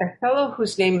a fellow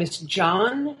whose name is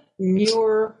John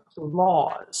Muir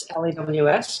Laws,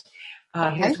 Laws.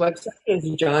 His website is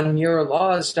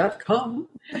johnmuirlaws.com.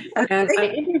 And I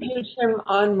interviewed him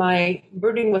on my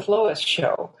Birding with Lois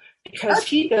show because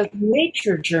he does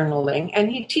nature journaling and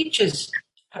he teaches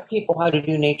people how to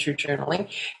do nature journaling.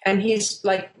 And he's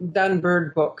like done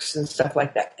bird books and stuff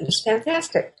like that. And it's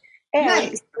fantastic. And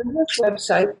on his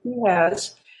website, he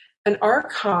has an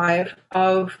archive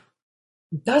of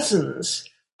dozens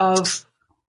of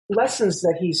lessons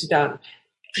that he's done.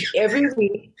 Every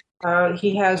week,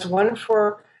 he has one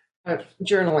for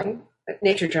journaling,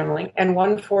 nature journaling, and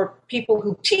one for people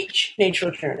who teach nature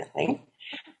journaling.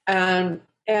 And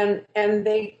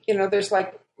they, there's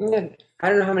like, I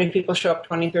don't know how many people show up,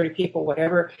 20, 30 people,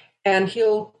 whatever. And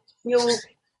he'll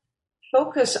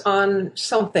focus on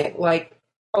something like,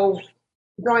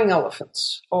 drawing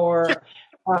elephants or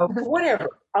whatever.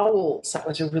 Owls, that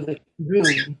was a really,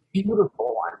 really beautiful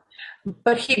one.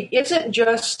 But he isn't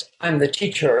just, I'm the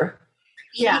teacher.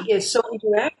 He is so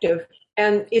interactive,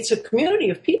 and it's a community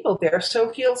of people there.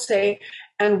 So he'll say,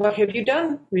 and what have you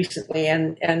done recently?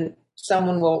 And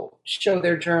someone will show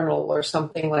their journal or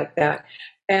something like that.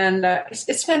 And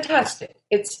it's fantastic.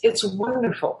 It's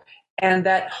wonderful. And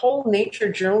that whole nature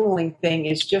journaling thing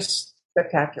is just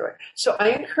spectacular. So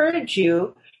I encourage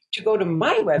you to go to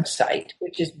my website,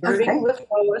 which is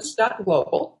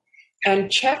birdingwithlois.global, and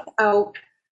check out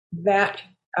that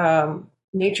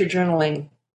nature journaling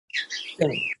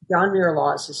thing. John Muir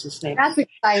Laws is his name. That's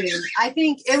exciting. I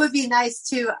think it would be nice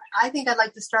to, I think I'd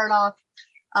like to start off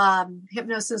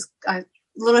hypnosis,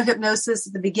 little hypnosis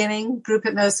at the beginning, group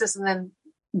hypnosis, and then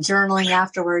journaling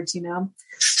afterwards,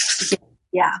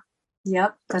 Yeah.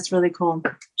 Yep. That's really cool.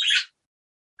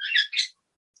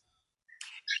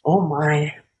 Oh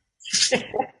my.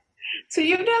 So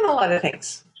you've done a lot of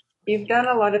things. You've done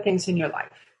a lot of things in your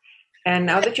life. And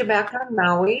now that you're back on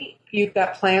Maui, you've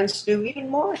got plans to do even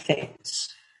more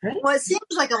things, right? Well, it seems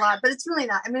like a lot, but it's really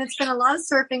not. I mean, it's been a lot of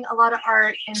surfing, a lot of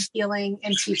art and healing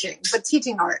and teaching, but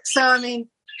teaching art. So, I mean,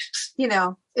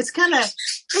 it's kind of,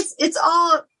 it's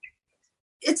all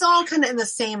kind of in the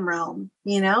same realm,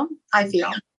 I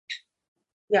feel.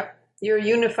 Yeah. You're a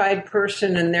unified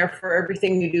person, and therefore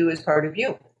everything you do is part of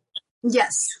you.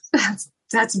 Yes.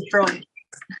 That's brilliant.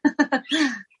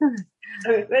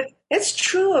 It's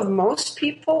true of most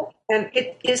people, and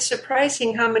it is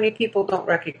surprising how many people don't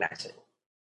recognize it.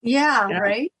 Yeah,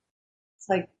 right? It's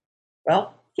like,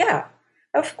 well, yeah,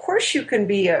 of course you can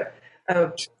be a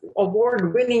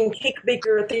award-winning cake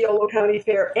baker at the Yolo County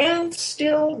Fair and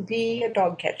still be a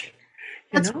dog catcher.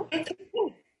 That's all right. you.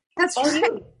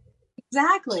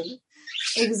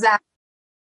 Exactly.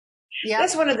 Yeah,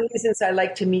 that's one of the reasons I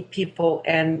like to meet people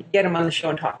and get them on the show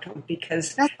and talk to them,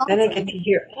 because awesome. Then I get to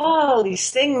hear all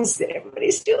these things that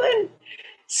everybody's doing.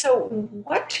 So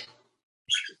what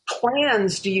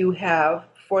plans do you have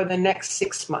for the next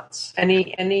 6 months?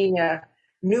 Any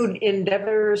new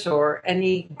endeavors or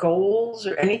any goals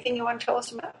or anything you want to tell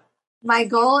us about? My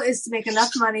goal is to make enough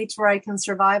money to where I can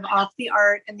survive off the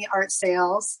art and the art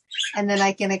sales. And then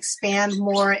I can expand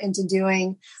more into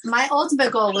doing, my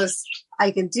ultimate goal is I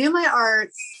can do my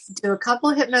art, do a couple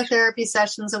of hypnotherapy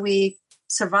sessions a week,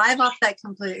 survive off that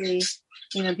completely,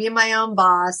 be my own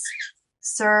boss,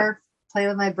 surf, play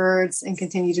with my birds, and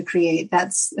continue to create.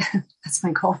 That's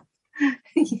my goal.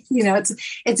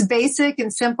 It's basic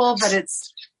and simple, but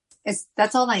it's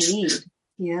that's all I need.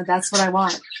 That's what I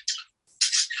want.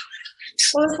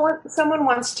 Well, if someone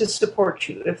wants to support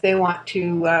you, if they want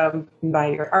to buy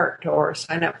your art or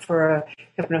sign up for a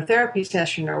hypnotherapy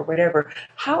session or whatever,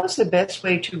 how is the best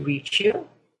way to reach you?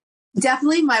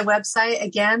 Definitely my website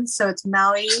again. So it's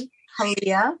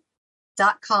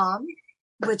mauihalia.com.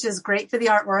 which is great for the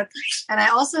artwork. And I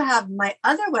also have my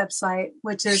other website,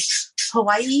 which is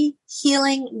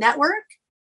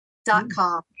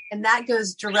HawaiiHealingNetwork.com. And that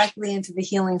goes directly into the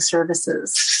healing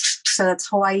services. So that's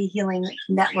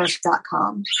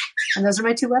HawaiiHealingNetwork.com. And those are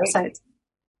my two websites.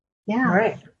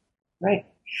 Yeah. Right.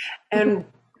 And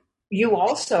you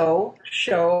also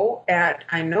show at,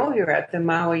 I know you're at the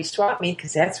Maui Swap Meet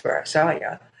because that's where I saw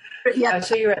you. Yeah.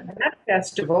 So you're at that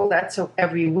festival. That's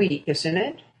every week, isn't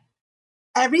it?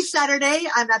 Every Saturday,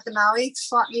 I'm at the Maui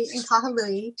Swap Meet in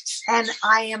Kahului, and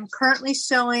I am currently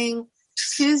showing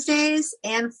Tuesdays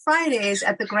and Fridays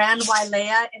at the Grand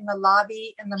Wailea in the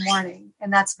lobby in the morning,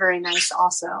 and that's very nice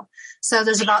also. So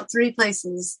there's about 3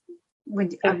 places.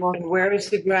 And where is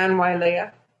the Grand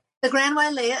Wailea? The Grand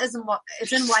Wailea is in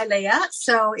Wailea.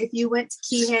 So if you went to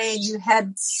Kihei and you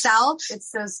head south,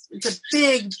 it's a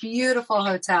big, beautiful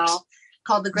hotel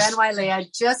called the Grand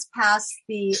Wailea, just past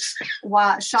the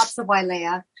shops of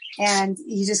Wailea. And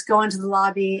you just go into the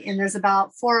lobby, and there's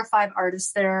about 4 or 5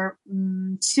 artists there,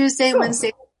 Tuesday,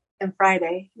 Wednesday, and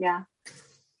Friday. Yeah.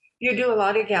 You do a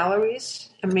lot of galleries?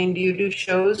 I mean, do you do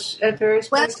shows at various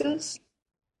places?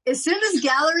 As soon as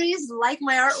galleries like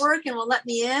my artwork and will let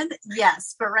me in,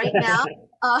 yes. But right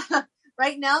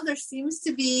now there seems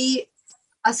to be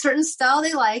a certain style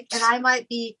they like, and I might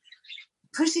be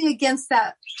pushing against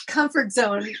that comfort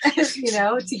zone,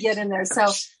 to get in there.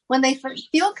 So when they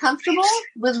feel comfortable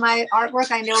with my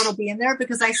artwork, I know it'll be in there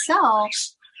because I sell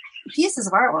pieces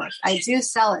of artwork. I do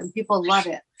sell it, and people love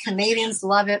it. Canadians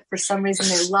love it for some reason.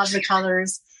 They love the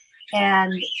colors.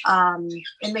 And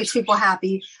it makes people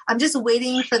happy. I'm just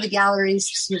waiting for the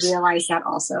galleries to realize that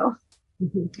also.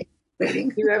 Waiting.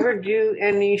 Do you ever do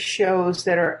any shows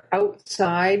that are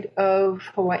outside of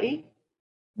Hawaii?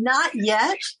 Not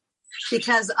yet,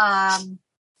 because I'm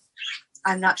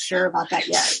not sure about that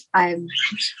yet. I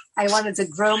wanted to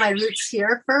grow my roots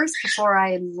here first before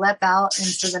I leapt out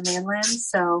into the mainland.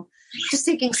 So just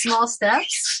taking small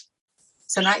steps.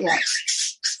 So not yet.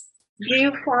 Do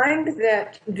you find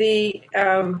that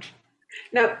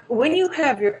now when you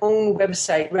have your own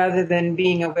website rather than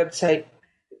being a website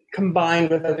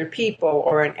combined with other people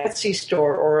or an Etsy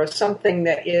store or something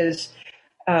that is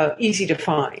easy to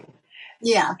find?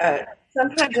 Yeah.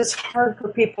 Sometimes it's hard for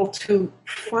people to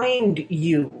find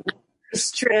you.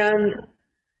 It's true.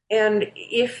 And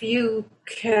if you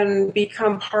can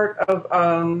become part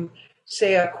of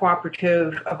say a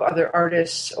cooperative of other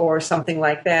artists or something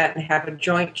like that and have a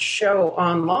joint show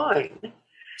online,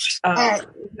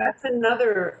 that's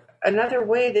another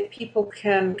way that people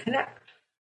can connect.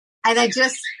 And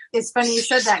it's funny you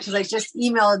said that because I just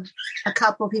emailed a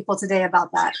couple of people today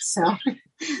about that. So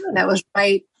that was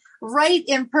right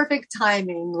in perfect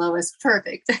timing, Lois.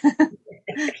 Perfect.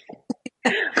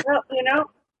 Well,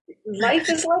 life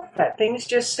is like that. Things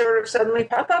just sort of suddenly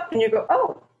pop up and you go,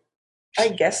 oh, I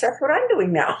guess that's what I'm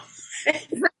doing now.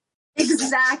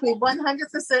 Exactly.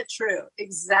 100% true.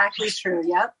 Exactly true.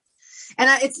 Yep. And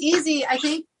it's easy. I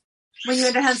think when you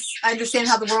understand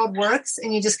how the world works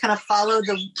and you just kind of follow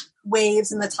the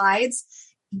waves and the tides,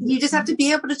 you just have to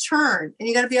be able to turn, and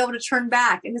you got to be able to turn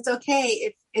back. And it's okay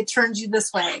if it turns you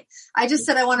this way. I just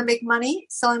said I want to make money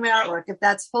selling my artwork. If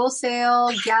that's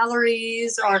wholesale,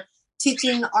 galleries, or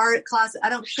teaching art classes, I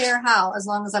don't care how, as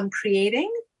long as I'm creating.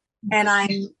 And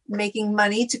I'm making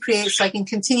money to create so I can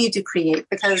continue to create,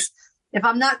 because if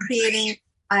I'm not creating,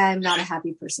 I'm not a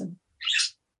happy person.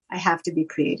 I have to be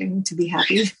creating to be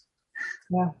happy.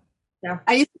 Yeah.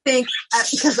 I used to think,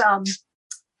 because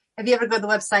if you ever go to the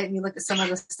website and you look at some of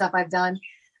the stuff I've done,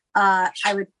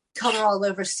 I would color all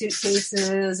over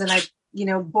suitcases and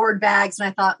board bags. And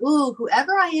I thought, ooh,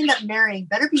 whoever I end up marrying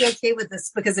better be okay with this,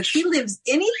 because if he leaves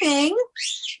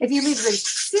if he leaves a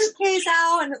suitcase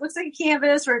out and it looks like a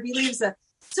canvas, or if he leaves a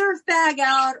surf bag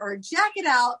out or a jacket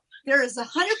out, there is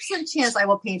 100% chance I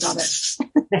will paint on it.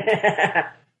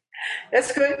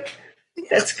 That's good.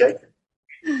 That's good.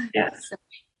 Yes.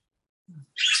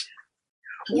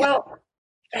 Well,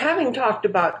 having talked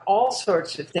about all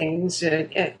sorts of things,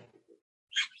 I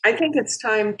think it's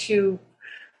time to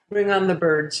bring on the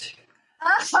birds.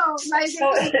 Oh, my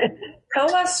goodness.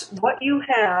 Tell us what you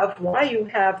have, why you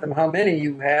have them, how many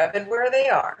you have, and where they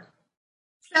are.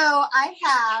 So I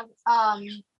have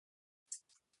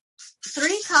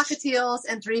 3 cockatiels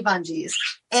and 3 bungees.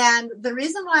 And the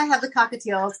reason why I have the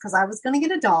cockatiels, because I was going to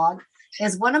get a dog,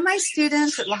 is one of my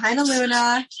students at Lahaina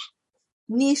Luna,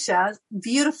 Nisha,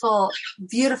 beautiful,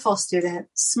 beautiful student,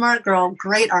 smart girl,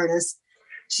 great artist.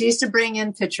 She used to bring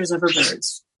in pictures of her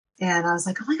birds. And I was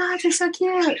like, oh my God, they're so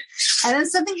cute. And then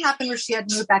something happened where she had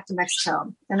to move back to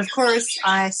Mexico. And of course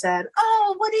I said,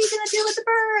 oh, what are you going to do with the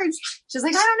birds? She's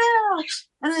like, I don't know.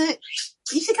 And then,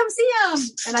 you should come see them.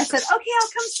 And I said, okay, I'll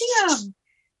come see them.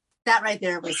 That right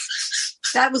there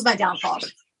that was my downfall.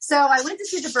 So I went to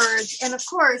see the birds, and of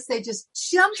course they just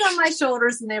jumped on my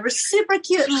shoulders, and they were super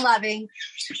cute and loving.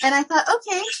 And I thought,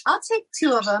 okay, I'll take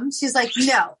 2 of them. She's like,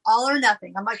 no, all or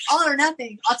nothing. I'm like, all or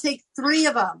nothing. I'll take 3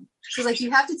 of them. She's like,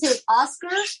 you have to take Oscar,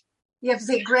 you have to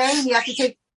take Gray, and you have to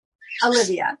take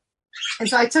Olivia. And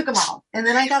so I took them all. And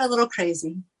then I got a little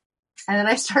crazy. And then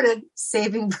I started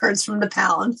saving birds from the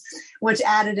pound, which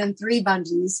added in 3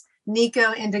 bungees,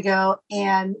 Nico, Indigo,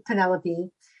 and Penelope,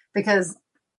 because,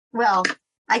 well,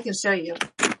 I can show you.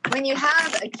 When you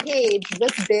have a cage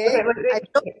this big,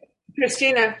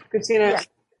 Christina, yeah.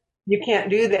 You can't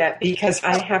do that because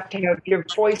I have to have your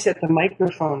voice at the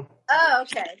microphone. Oh,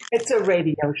 okay. It's a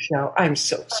radio show. I'm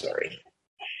so sorry.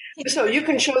 So you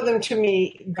can show them to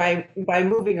me by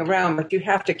moving around, but you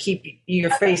have to keep your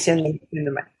face in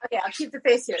the mic. Okay, I'll keep the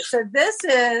face here. So this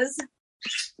is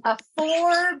a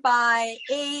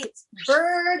 4x8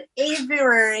 bird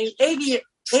aviary.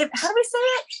 How do we say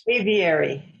it?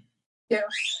 Aviary.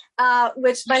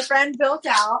 Which my friend built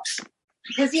out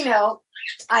because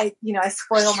I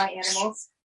spoil my animals.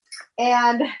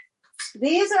 And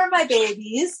these are my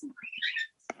babies.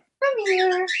 Come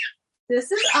here.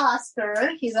 This is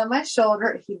Oscar. He's on my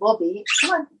shoulder. He will be.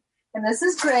 Come on. And this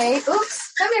is Gray.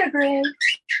 Oops. Come here, Gray.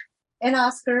 And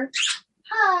Oscar.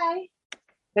 Hi.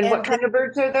 And what kind of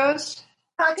birds are those?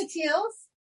 Cockatiels.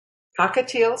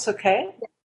 Cockatiels, okay.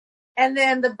 And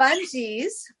then the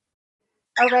bungees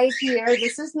are right here.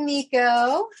 This is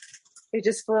Nico, who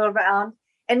just flew around.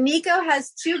 And Nico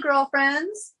has 2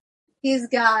 girlfriends. He's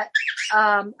got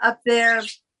up there,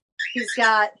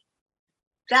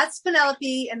 that's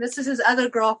Penelope, and this is his other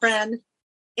girlfriend,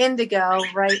 Indigo,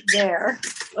 right there.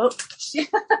 Oh. So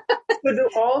do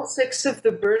all 6 of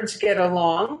the birds get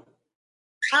along?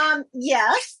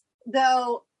 Yes,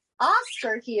 though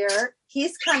Oscar here,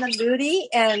 he's kind of moody,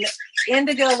 and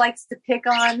Indigo likes to pick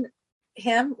on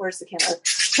him. Where's the camera?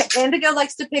 Indigo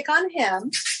likes to pick on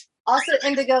him. Also,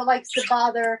 Indigo likes to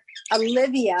bother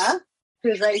Olivia,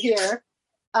 who's right here.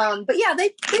 But yeah,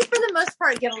 they for the most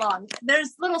part get along.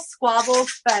 There's little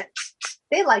squabbles, but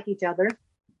they like each other.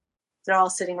 They're all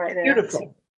sitting right there.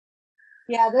 Beautiful.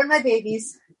 Yeah, they're my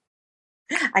babies.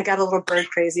 I got a little bird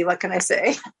crazy. What can I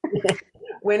say?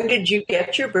 When did you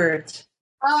get your birds?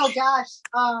 Oh, gosh.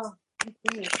 How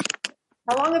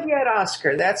long have you had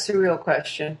Oscar? That's the real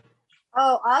question.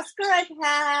 Oh, Oscar I've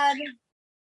had,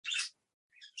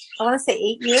 I want to say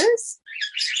 8 years.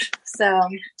 So,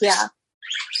 yeah.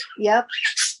 Yep.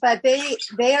 But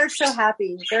they are so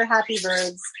happy. They're happy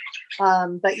birds.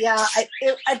 But yeah,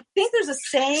 I think there's a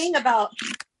saying about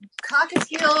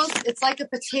cockatiels. It's like a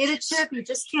potato chip. You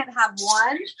just can't have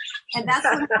one. And that's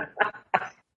what,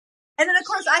 and then of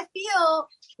course I feel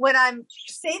when I'm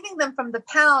saving them from the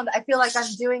pound, I feel like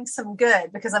I'm doing some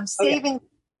good because I'm saving,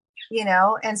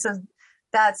 and so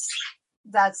that's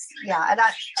yeah.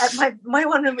 And my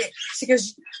one roommate, she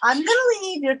goes, I'm going to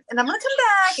leave and I'm going to come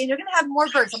back and you're going to have more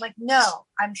birds. I'm like, no,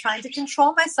 I'm trying to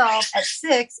control myself at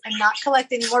 6 and not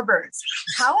collect any more birds.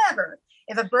 However,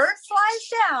 if a bird flies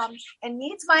down and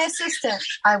needs my assistance,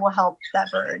 I will help that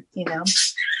bird,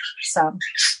 so.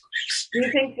 Do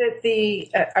you think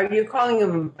that are you calling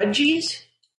them bungees?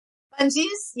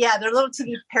 Bungees? Yeah, they're little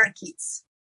teeny parakeets.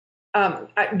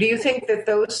 Do you think that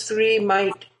those 3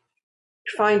 might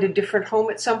find a different home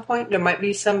at some point? There might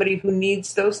be somebody who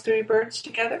needs those 3 birds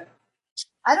together?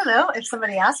 I don't know. If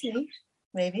somebody asks me,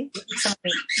 maybe. If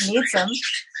somebody needs them.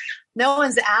 No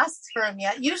one's asked for them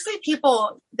yet. Usually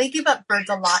people, they give up birds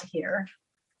a lot here,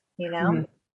 Mm-hmm.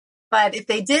 But if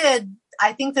they did,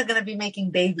 I think they're going to be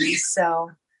making babies.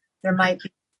 So there might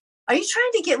be. Are you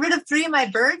trying to get rid of 3 of my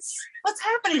birds? What's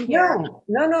happening here?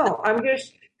 No. I'm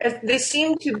just, they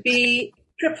seem to be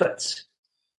triplets.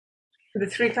 The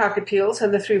 3 cockatiels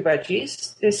and the 3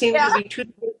 budgies. There seem to be two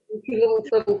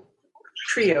little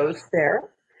trios there.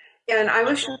 And I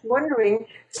was just wondering,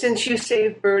 since you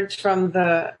save birds from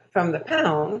the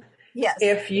pound, yes,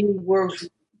 if you were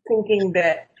thinking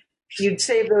that you'd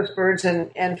save those birds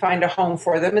and find a home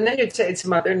for them, and then you'd say to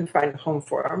mother and find a home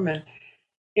for them. And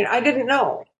I didn't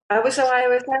know. I was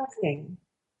asking.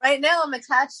 Right now, I'm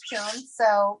attached to them,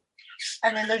 so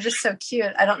I mean they're just so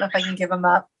cute. I don't know if I can give them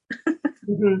up.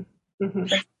 Mm-hmm. Mm-hmm.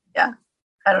 Yeah,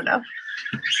 I don't know.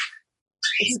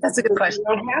 That's a good question.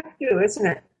 You don't have to, isn't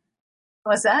it?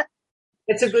 What's that?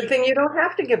 It's a good thing you don't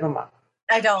have to give them up.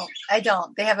 I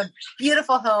don't. They have a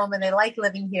beautiful home and they like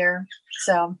living here.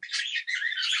 So,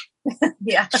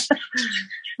 Yeah.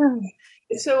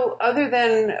 So other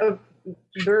than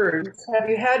birds, have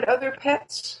you had other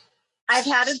pets? I've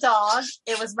had a dog.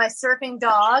 It was my surfing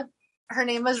dog. Her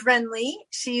name was Renly.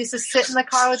 She used to sit in the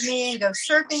car with me and go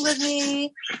surfing with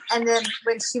me. And then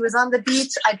when she was on the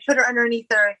beach, I'd put her underneath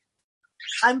her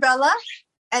umbrella.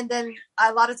 And then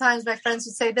a lot of times my friends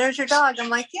would say, "There's your dog." I'm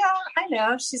like, "Yeah, I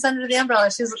know. She's under the umbrella."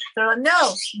 They're like,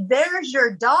 "No, there's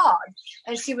your dog."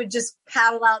 And she would just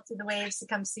paddle out to the waves to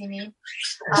come see me.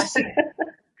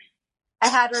 I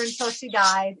had her until she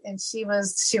died, and she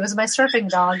was my surfing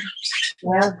dog.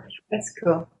 Wow, that's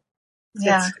cool.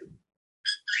 Yeah. That's cool.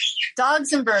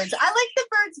 Dogs and birds. I like the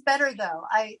birds better, though.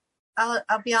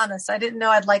 I'll be honest. I didn't know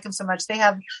I'd like them so much. They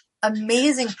have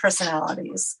amazing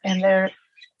personalities, and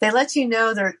they let you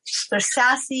know they're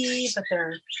sassy, but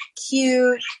they're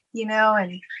cute,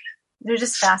 and they're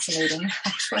just fascinating,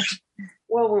 actually.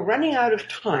 Well, we're running out of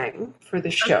time for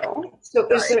the show. So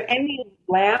is there any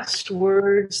last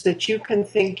words that you can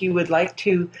think you would like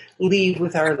to leave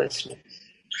with our listeners?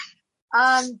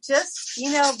 Just,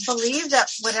 believe that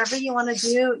whatever you want to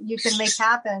do, you can make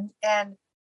happen. And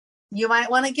you might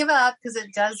want to give up because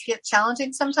it does get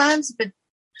challenging sometimes, but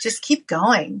just keep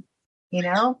going,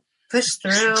 push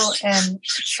through and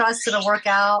trust it'll work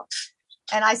out.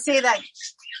 And I say that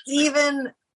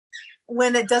even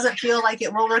when it doesn't feel like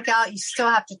it will work out, you still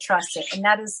have to trust it. And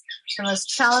that is the most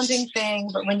challenging thing.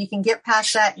 But when you can get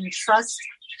past that and trust,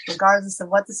 regardless of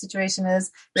what the situation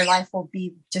is, your life will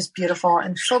be just beautiful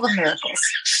and full of miracles.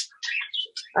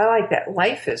 I like that.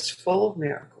 Life is full of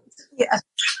miracles. Yeah.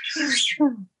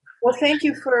 Well, thank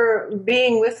you for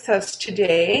being with us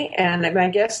today. And my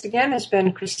guest again has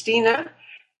been Christina.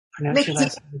 Pronounce your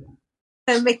last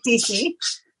name. McDeesey.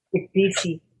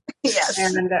 McDeesey. Yes.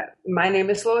 And my name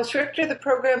is Lois Richter. The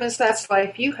program is That's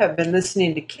Life. You have been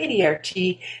listening to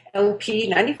KDRT LP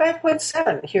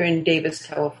 95.7 here in Davis,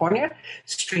 California,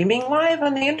 streaming live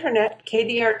on the internet,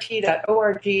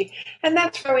 kdrt.org. And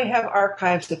that's where we have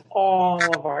archives of all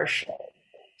of our shows.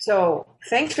 So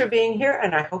thanks for being here,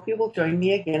 and I hope you will join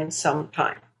me again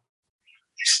sometime.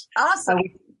 Awesome.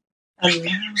 I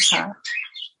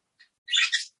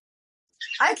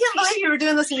can't believe you were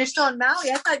doing this and you're still in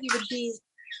Maui. I thought you would be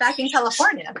back in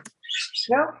California.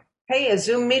 Well, hey, a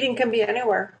Zoom meeting can be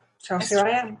anywhere. So here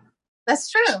I am. That's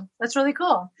true. That's really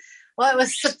cool. Well, it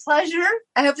was a pleasure.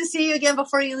 I hope to see you again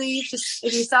before you leave. Just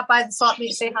if you stop by the swap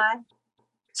meet, say hi.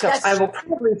 So I will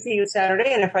probably see you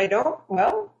Saturday, and if I don't,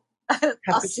 well,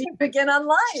 I'll see you again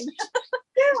online.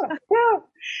 Yeah.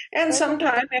 And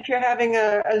sometime if you're having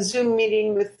a Zoom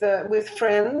meeting with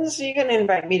friends, you can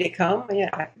invite me to come.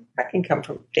 Yeah, I can come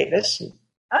from Davis.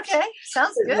 Okay,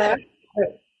 sounds good.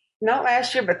 Not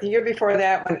last year, but the year before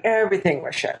that, when everything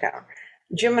was shut down,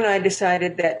 Jim and I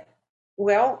decided that,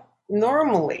 well,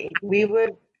 normally we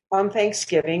would, on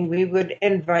Thanksgiving, we would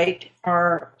invite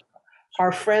our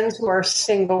friends who are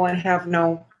single and have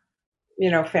no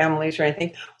families or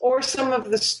anything, or some of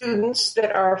the students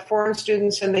that are foreign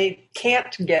students and they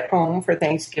can't get home for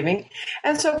Thanksgiving.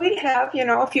 And so we'd have,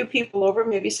 a few people over,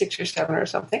 maybe 6 or 7 or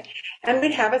something, and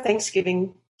we'd have a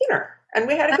Thanksgiving dinner. And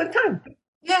we had a good time.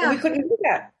 Yeah. And we couldn't do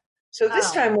that. So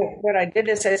this time what I did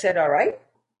is I said, all right,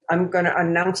 I'm going to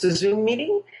announce a Zoom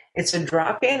meeting. It's a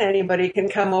drop-in. Anybody can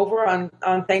come over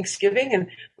on Thanksgiving, and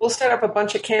we'll set up a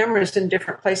bunch of cameras in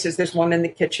different places. There's one in the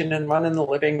kitchen and one in the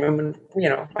living room, and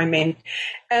my main.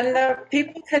 And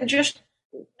people can just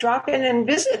drop in and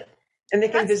visit, and they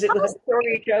can visit with us or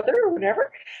each other or whatever.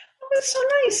 It was so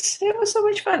nice. It was so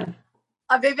much fun.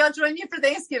 Maybe I'll join you for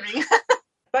Thanksgiving.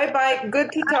 Bye-bye.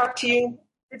 Good to talk to you.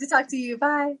 Good to talk to you.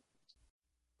 Bye.